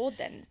to record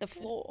then? The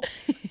floor.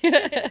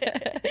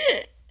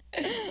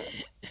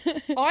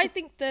 I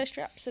think thirst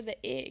traps are the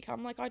ick.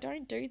 I'm like I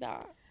don't do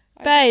that.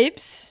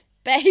 Babes.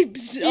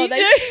 Babes. You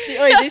do?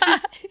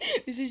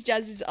 This is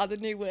Jazz's other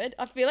new word.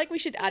 I feel like we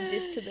should add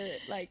this to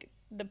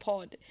the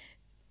pod.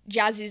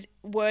 Jazz's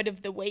word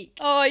of the week.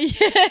 Oh,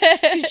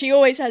 yeah. She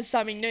always has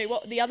something new.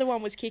 Well, the other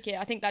one was kick it.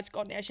 I think that's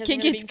gone now. She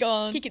hasn't Kick it's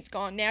gone. Kick it's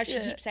gone. Now she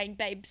Yeah. keeps saying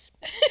babes.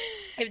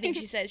 Everything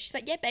she says, she's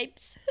like, yeah,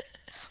 babes.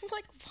 I'm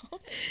like,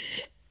 what?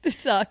 The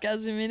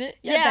sarcasm in it.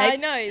 Yeah,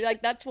 babes. I know.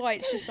 Like that's why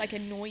it's just like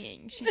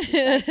annoying. She's just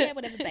like, yeah,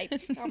 whatever,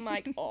 babes. I'm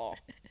like, oh,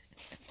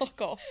 fuck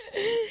off.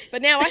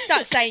 But now I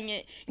start saying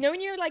it. You know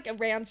when you're like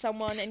around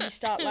someone and you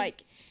start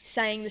like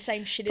saying the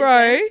same shit as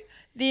Bro, them?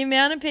 the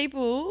amount of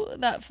people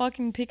that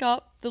fucking pick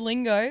up the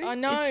lingo, I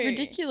know. it's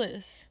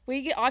ridiculous.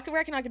 I could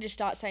reckon I could just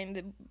start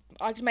saying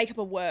I could make up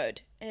a word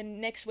and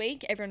next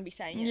week everyone would be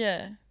saying it.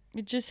 Yeah.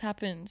 It just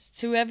happens.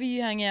 It's whoever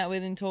you hang out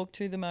with and talk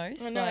to the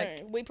most. I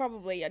know. We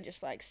probably are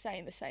just like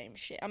saying the same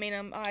shit. I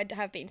mean, I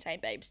have been saying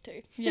babes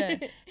too. Yeah.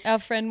 Our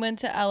friend went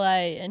to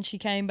LA and she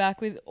came back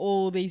with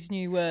all these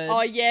new words.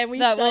 Oh yeah, we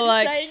that were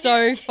like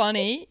so it.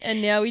 funny, and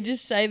now we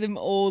just say them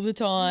all the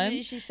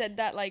time. She said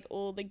that like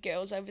all the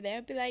girls over there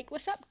would be like,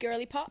 "What's up,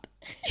 girly pop?"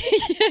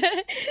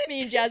 Yeah.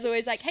 Me and Jazz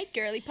always like, "Hey,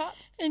 girly pop."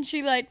 And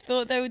she like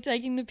thought they were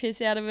taking the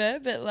piss out of her,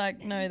 but like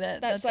no,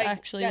 that's like,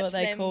 actually what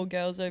they call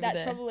girls over there.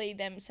 That's probably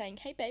them saying,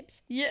 "Hey, babes."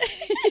 Yeah.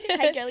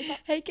 Hey, girly pop.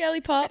 Hey,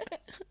 girly pop.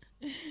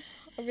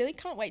 I really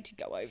can't wait to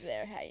go over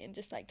there, hey, and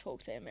just like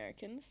talk to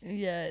Americans.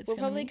 Yeah, we'll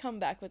probably come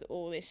back with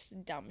all this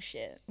dumb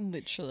shit.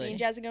 Literally. Me and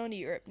Jazz are going to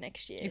Europe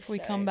next year. If we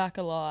come back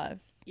alive.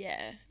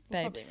 Yeah.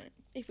 Babes.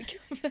 If we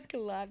come back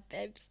alive,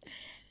 babes.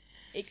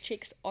 Ick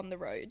Chicks on the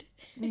road.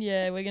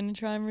 Yeah, we're going to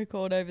try and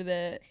record over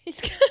there.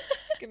 It's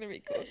going to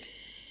record.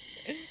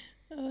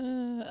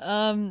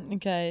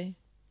 Okay.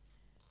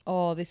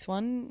 Oh, this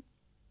one,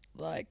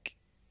 like,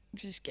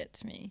 just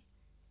gets me.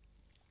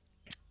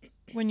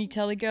 When you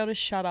tell a girl to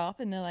shut up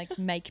and they're like,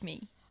 make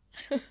me.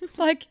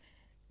 Like,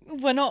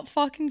 we're not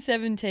fucking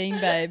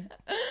 17, babe.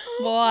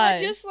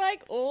 Why?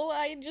 All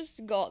I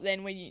just got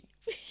then when you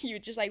were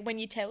just like, when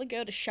you tell a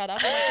girl to shut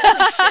up, I'm like,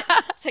 oh,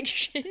 shit. It's like,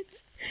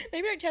 shit.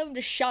 Maybe don't tell them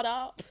to shut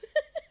up.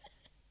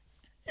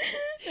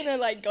 And I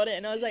like got it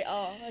and I was like,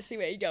 oh, I see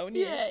where you're going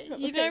here. Yeah,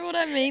 you know what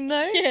I mean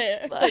though?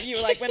 Yeah. But you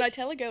were like, when I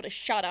tell a girl to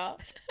shut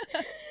up.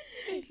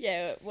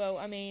 Yeah, well,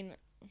 I mean.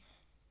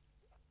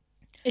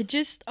 It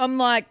just, I'm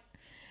like,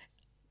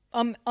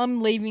 I'm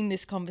leaving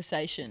this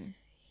conversation.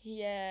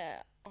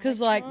 Yeah.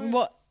 Because like,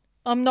 what?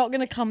 I'm not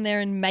going to come there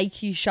and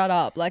make you shut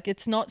up. Like,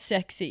 it's not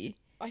sexy.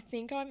 I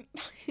think I'm.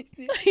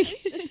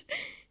 It's just,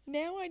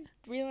 now I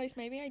realise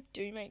maybe I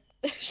do make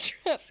those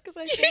straps because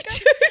I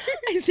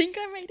think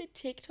I made a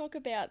TikTok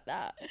about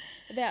that,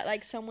 about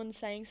like someone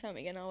saying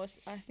something and I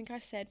think I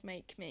said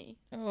make me.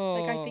 Oh,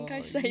 like I think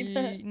I say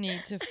that. You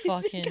need to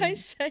fucking. I think I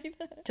say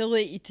that.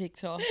 Delete your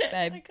TikTok,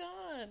 babe. I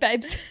can't.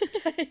 Babes.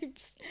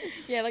 Babes.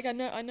 Yeah, like I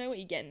know what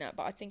you're getting at,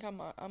 but I think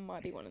I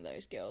might be one of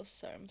those girls.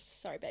 So I'm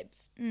sorry,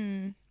 babes.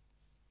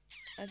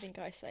 I think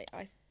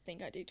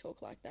I do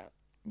talk like that.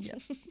 Yeah,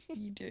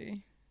 you do.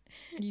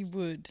 You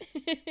would.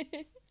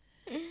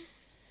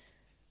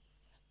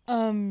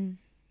 When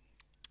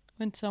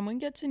someone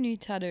gets a new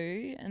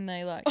tattoo and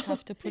they like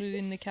have to put it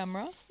in the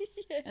camera,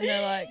 yeah. And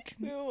they're like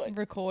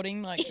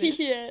recording like this,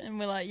 yeah. And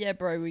we're like, yeah,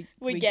 bro,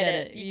 we get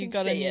it. You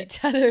got a new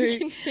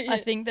tattoo. I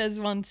think there's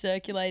one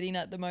circulating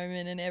at the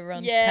moment, and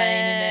everyone's paying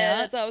him out.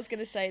 That's what I was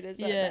gonna say. There's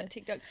that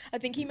TikTok. I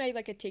think he made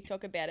like a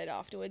TikTok about it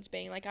afterwards,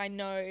 being like, I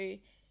know,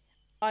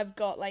 I've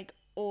got like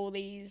all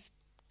these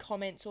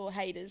comments or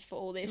haters for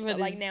all this, but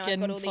like now I've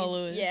got all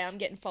followers. These I'm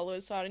getting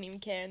followers, so I don't even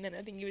care. And then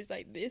I think he was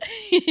like this.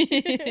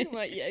 I'm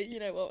like, yeah, you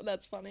know what,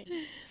 that's funny.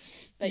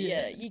 But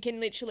yeah, you can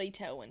literally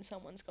tell when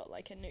someone's got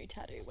like a new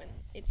tattoo when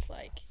it's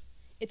like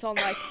it's on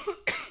like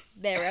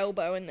their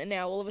elbow and then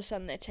now all of a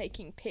sudden they're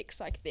taking pics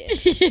like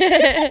this.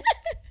 Yeah.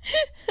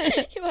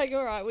 You're like,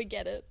 all right, we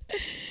get it.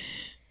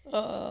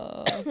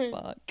 Oh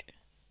fuck.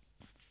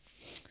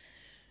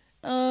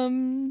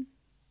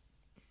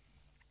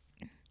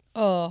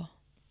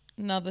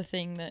 Another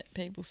thing that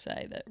people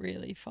say that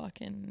really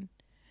fucking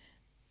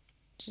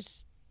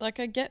just, like,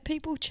 I get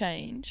people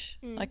change.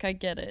 Like, I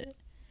get it.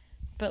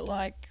 But,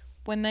 like,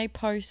 when they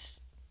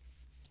post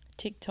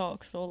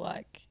TikToks or,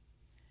 like,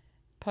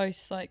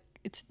 post, like,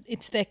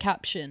 it's their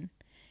caption.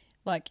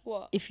 Like,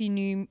 what? If you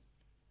knew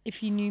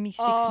me 6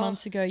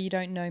 months ago, you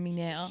don't know me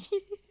now.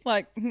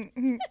 Like,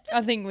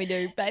 I think we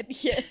do, babe.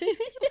 Yeah.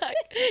 Like,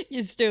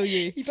 you're still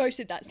you. You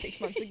posted that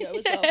 6 months ago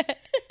as well.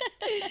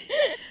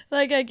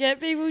 Like, I get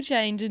people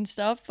change and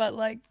stuff, but,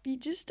 like, you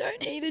just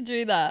don't need to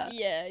do that.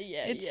 Yeah.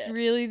 It's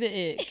really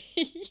the ick.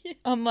 Yeah.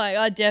 I'm like,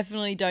 I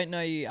definitely don't know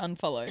you.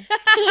 Unfollow.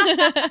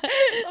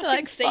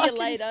 Like, see you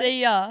later.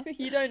 See ya.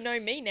 You don't know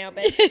me now,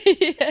 babe.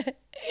 Yeah.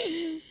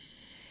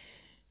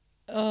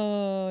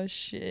 Oh,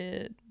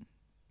 shit.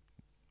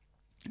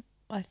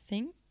 I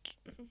think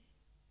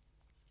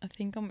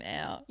I'm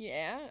out.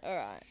 Yeah?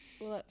 Alright.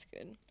 Well, that's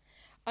good.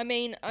 I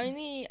mean,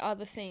 only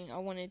other thing I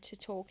wanted to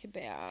talk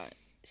about,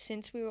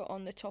 since we were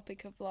on the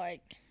topic of,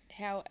 like,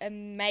 how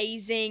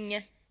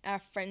amazing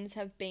our friends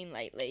have been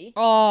lately.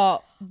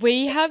 Oh,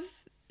 we have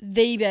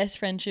the best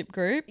friendship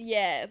group.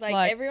 Yeah,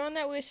 like everyone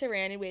that we're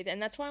surrounded with.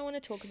 And that's why I want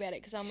to talk about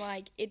it, because I'm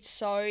like, it's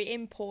so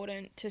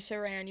important to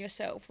surround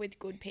yourself with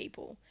good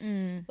people.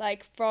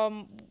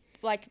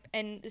 Like,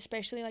 and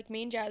especially like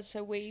me and Jazz,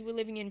 so we were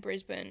living in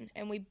Brisbane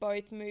and we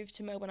both moved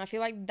to Melbourne. I feel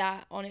like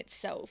that on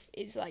itself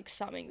is like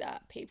something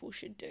that people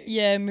should do.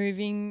 Yeah,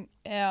 moving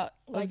out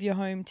of your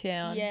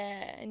hometown.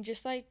 Yeah, and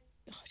just like,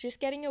 just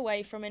getting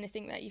away from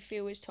anything that you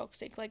feel is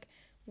toxic. Like,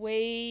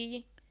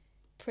 we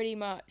pretty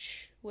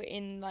much were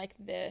in like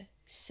the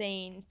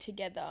scene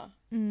together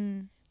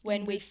when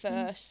we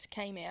first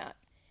came out.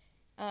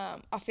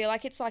 I feel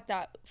like it's like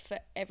that for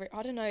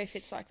I don't know if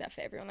it's like that for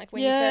everyone. Like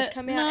when you first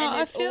come out and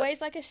there's always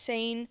like a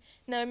scene,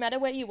 no matter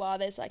where you are,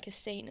 there's like a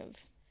scene of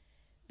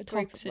a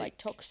group of like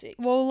toxic.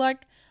 Well,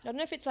 like I don't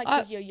know if it's like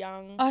because you're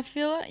young. I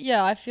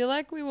feel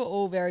like we were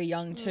all very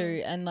young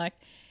too, and like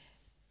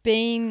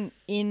being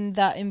in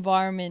that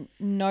environment,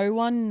 no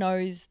one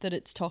knows that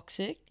it's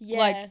toxic. Yeah.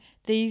 Like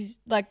these,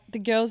 like the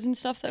girls and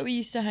stuff that we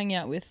used to hang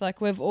out with, like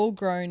we've all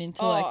grown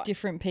into like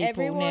different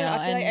people now.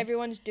 I feel like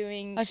everyone's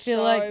doing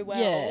so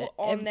well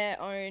on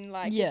their own.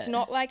 Like it's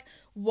not like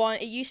one.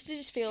 It used to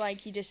just feel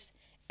like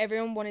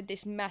everyone wanted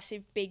this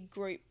massive big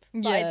group.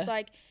 But it's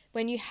like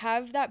when you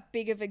have that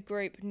big of a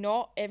group,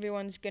 not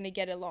everyone's going to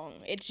get along.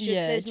 It's just,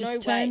 there's no way. It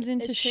just turns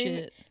into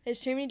shit. There's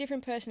too many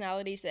different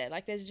personalities there.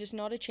 Like, there's just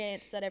not a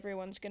chance that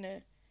everyone's going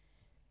to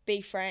be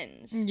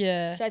friends.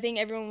 Yeah. So I think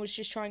everyone was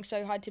just trying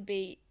so hard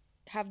to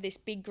have this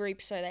big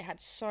group so they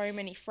had so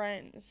many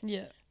friends.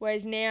 Yeah.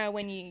 Whereas now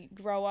when you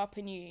grow up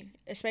and you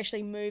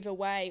especially move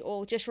away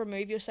or just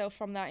remove yourself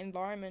from that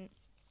environment,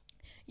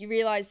 you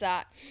realise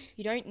that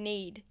you don't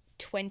need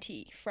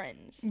 20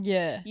 friends.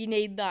 Yeah. You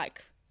need,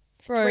 like...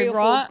 Bro, 3 or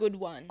 4 good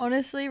ones.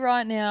 Honestly,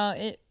 right now,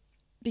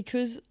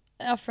 because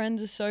our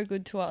friends are so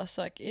good to us,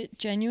 like it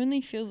genuinely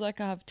feels like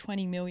I have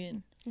 20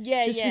 million.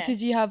 Yeah, just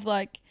because you have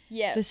like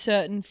the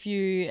certain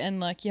few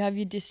and like you have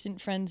your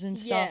distant friends and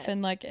stuff,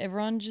 and like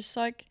everyone just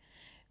like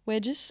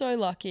we're just so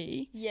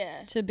lucky.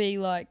 To be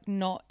like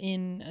not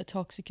in a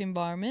toxic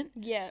environment.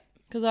 Yeah.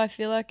 Because I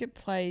feel like it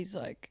plays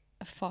like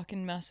a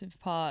fucking massive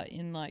part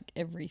in like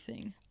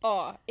everything.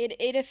 Oh,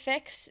 it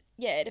affects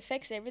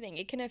everything.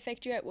 It can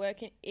affect you at work.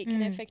 It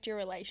can affect your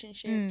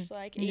relationships.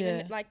 Like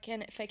even like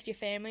can affect your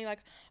family. Like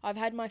I've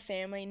had my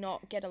family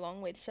not get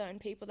along with certain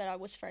people that I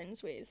was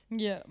friends with.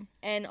 Yeah.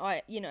 And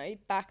I,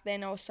 back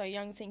then I was so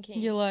young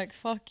thinking. You're like,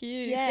 fuck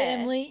you,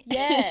 family.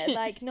 Yeah.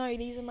 Like, no,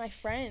 these are my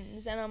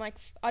friends. And I'm like,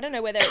 I don't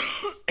know whether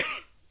it's,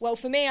 well,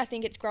 for me, I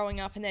think it's growing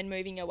up and then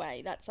moving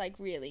away. That's like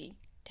really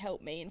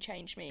helped me and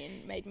changed me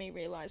and made me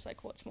realise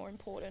like what's more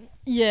important.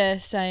 Yeah,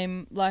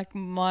 same. Like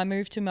my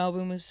move to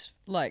Melbourne was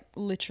like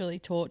literally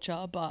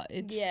torture, but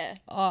it's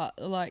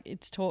like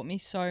it's taught me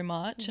so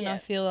much. And I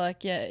feel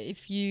like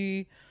if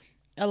you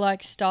are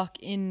like stuck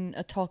in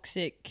a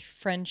toxic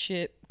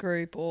friendship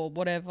group or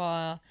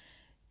whatever,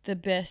 the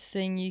best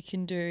thing you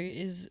can do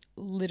is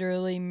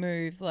literally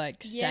move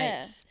like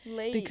states.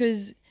 Leave.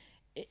 Because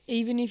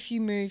even if you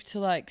move to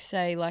like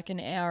say like an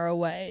hour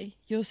away,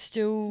 you're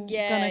still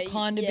gonna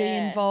kind of be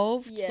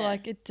involved.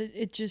 Like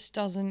it just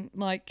doesn't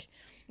like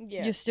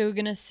you're still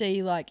gonna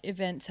see like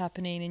events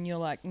happening and you're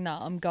like,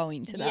 nah, I'm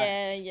going to that.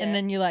 And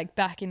then you're like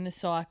back in the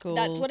cycle.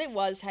 That's what it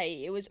was.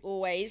 Hey, it was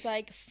always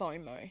like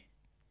FOMO.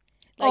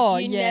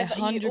 Like,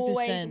 100%. You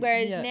always,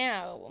 whereas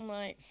now I'm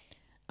like,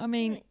 I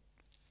mean,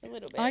 a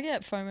little bit. I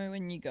get FOMO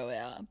when you go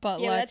out,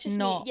 but like that's just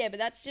not. Me. Yeah, but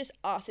that's just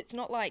us. It's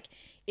not like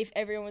if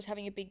everyone was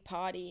having a big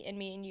party and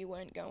me and you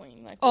weren't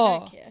going. Like, we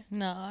don't care.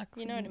 Nah,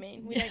 you know what I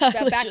mean? We don't.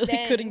 But back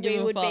then, we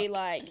would be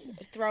like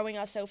throwing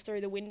ourselves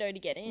through the window to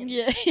get in.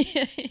 Yeah.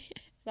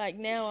 Like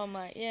now, I'm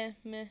like,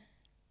 meh.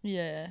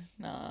 Yeah,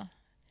 nah.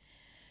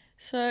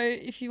 So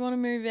if you want to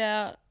move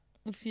out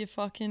of your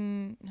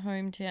fucking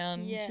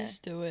hometown,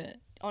 just do it.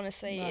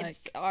 Honestly,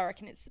 I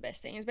reckon it's the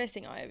best thing. It's the best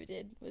thing I ever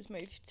did was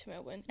move to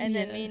Melbourne. And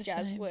then me and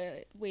Jazz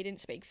we didn't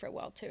speak for a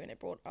while too, and it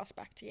brought us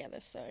back together.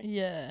 So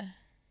yeah,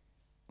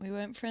 we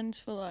weren't friends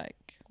for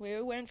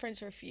we weren't friends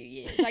for a few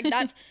years. Like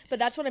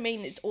that's what I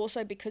mean. It's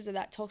also because of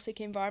that toxic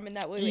environment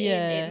that we were in.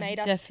 It made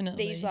us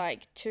these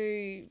like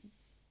two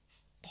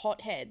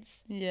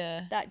hotheads.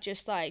 Yeah. That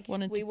just like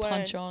wanted to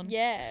punch on.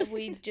 Yeah,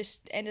 we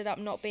just ended up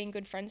not being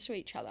good friends to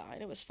each other,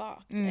 and it was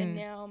fucked. And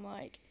now I'm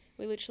like,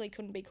 we literally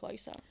couldn't be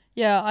closer.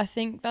 Yeah, I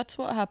think that's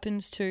what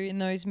happens too in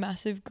those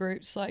massive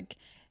groups. Like,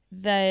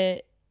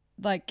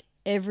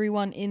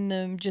 everyone in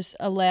them just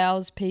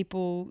allows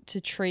people to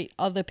treat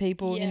other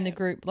people in the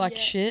group like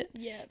shit.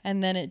 Yeah.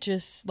 And then it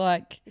just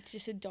like... It's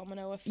just a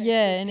domino effect.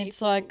 Yeah, and it's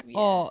like,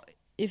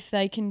 if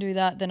they can do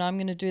that, then I'm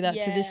going to do that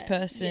to this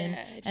person.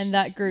 And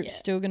that group's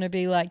still going to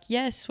be like,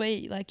 yeah,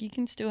 sweet. Like, you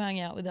can still hang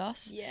out with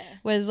us. Yeah.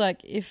 Whereas,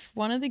 like, if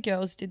one of the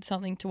girls did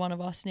something to one of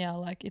us now,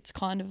 like, it's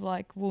kind of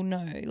like, well,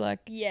 no. Like,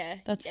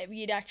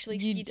 you'd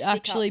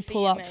actually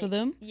pull up for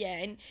them. Yeah,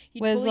 and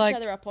you'd pull each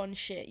other up on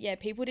shit. Yeah,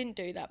 people didn't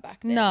do that back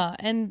then. Nah,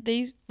 and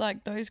these,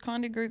 like, those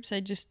kind of groups, they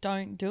just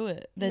don't do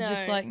it. They're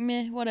just like,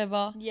 meh,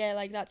 whatever. Yeah,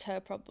 like, that's her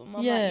problem.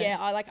 I'm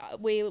like,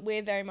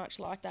 we're very much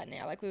like that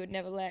now. Like, we would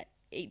never let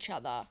each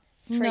other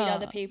treat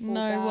other people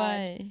bad.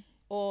 Way.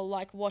 Or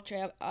like watch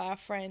our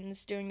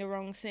friends doing the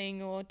wrong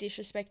thing or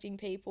disrespecting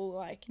people.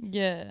 Like,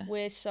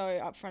 we're so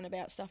upfront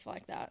about stuff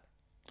like that.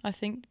 I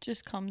think it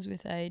just comes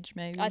with age,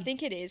 maybe. I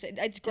think it is.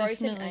 It's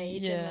growth in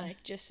age and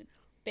like just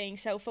being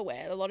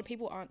self-aware. A lot of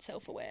people aren't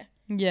self-aware.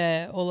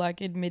 Yeah, or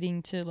like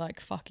admitting to like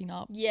fucking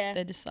up. Yeah.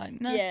 They're just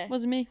like, no,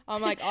 wasn't me.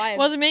 I'm like,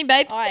 wasn't me,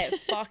 babe. I have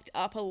fucked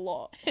up a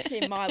lot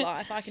in my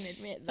life. I can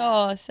admit that.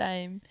 Oh,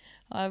 same.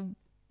 I've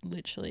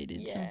literally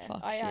did some fuck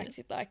shit. I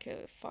acted like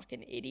a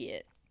fucking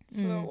idiot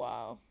for a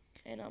while,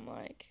 and I'm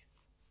like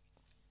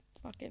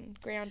fucking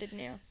grounded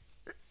now.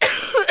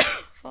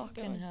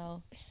 Fucking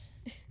hell.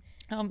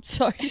 I'm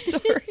so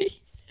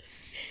sorry.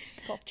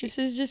 off chicks.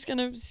 This is just going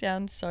to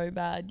sound so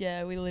bad.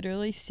 Yeah, we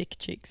literally sick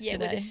chicks Yeah,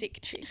 today. we're the sick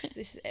chicks.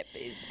 This ep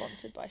is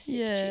sponsored by Sick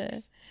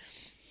Chicks.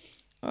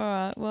 All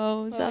right.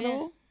 Well, is that yeah.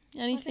 all?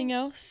 Anything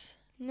else?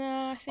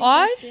 No, I think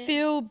I that's it.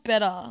 feel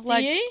better.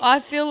 Like you? I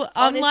feel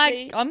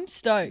Honestly, I'm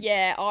stoked.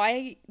 Yeah,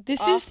 This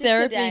is after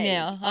therapy today,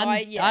 now.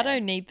 I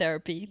don't need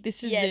therapy.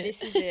 This is it.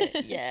 This is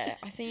it. Yeah,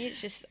 I think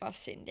it's just us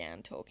sitting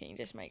down talking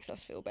just makes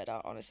us feel better,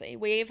 honestly.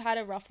 We've had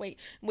a rough week.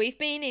 We've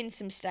been in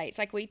some states.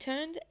 Like, we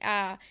turned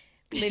our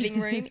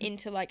living room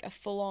into, like, a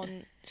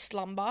full-on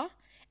slumber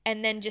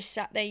and then just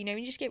sat there. You know,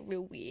 you just get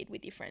real weird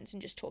with your friends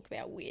and just talk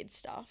about weird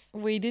stuff.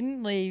 We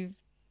didn't leave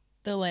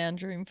the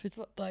lounge room for,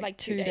 like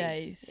 2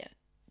 days. Yeah.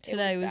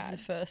 Today was the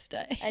first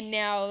day. And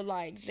now,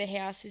 like, the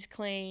house is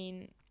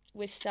clean.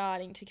 We're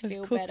starting to We've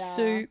feel cooked better.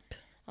 soup.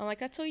 I'm like,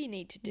 that's all you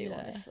need to do,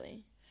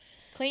 honestly.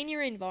 Clean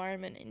your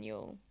environment and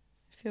you'll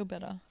feel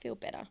better.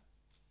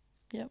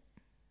 Yep.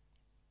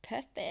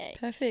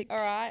 Perfect. All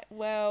right.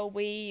 Well,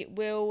 we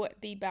will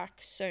be back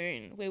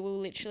soon. We will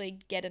literally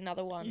get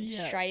another one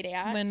straight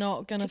out. We're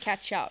not going to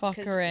catch up. Fuck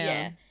around.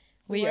 Yeah,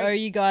 we owe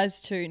you guys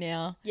 2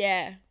 now.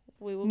 Yeah.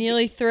 We will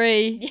Nearly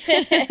 3.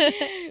 Yeah.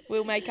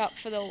 We'll make up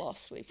for the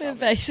loss. We're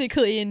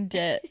basically in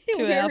debt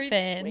to our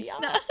fans. We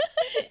are.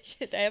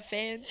 Shit, they have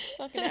fans.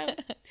 Fucking hell.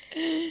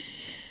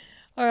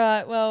 All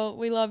right. Well,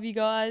 we love you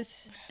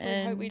guys.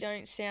 I hope we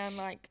don't sound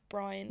like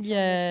Brian from the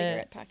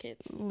cigarette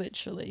packets.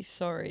 Literally.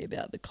 Sorry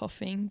about the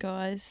coughing,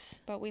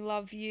 guys. But we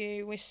love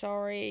you. We're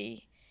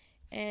sorry.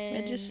 And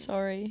we're just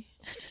sorry.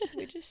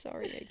 We're just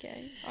sorry,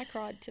 okay? I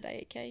cried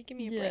today, okay? Give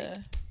me a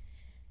break.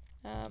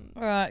 All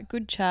right.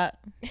 Good chat.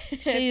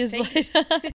 See you later.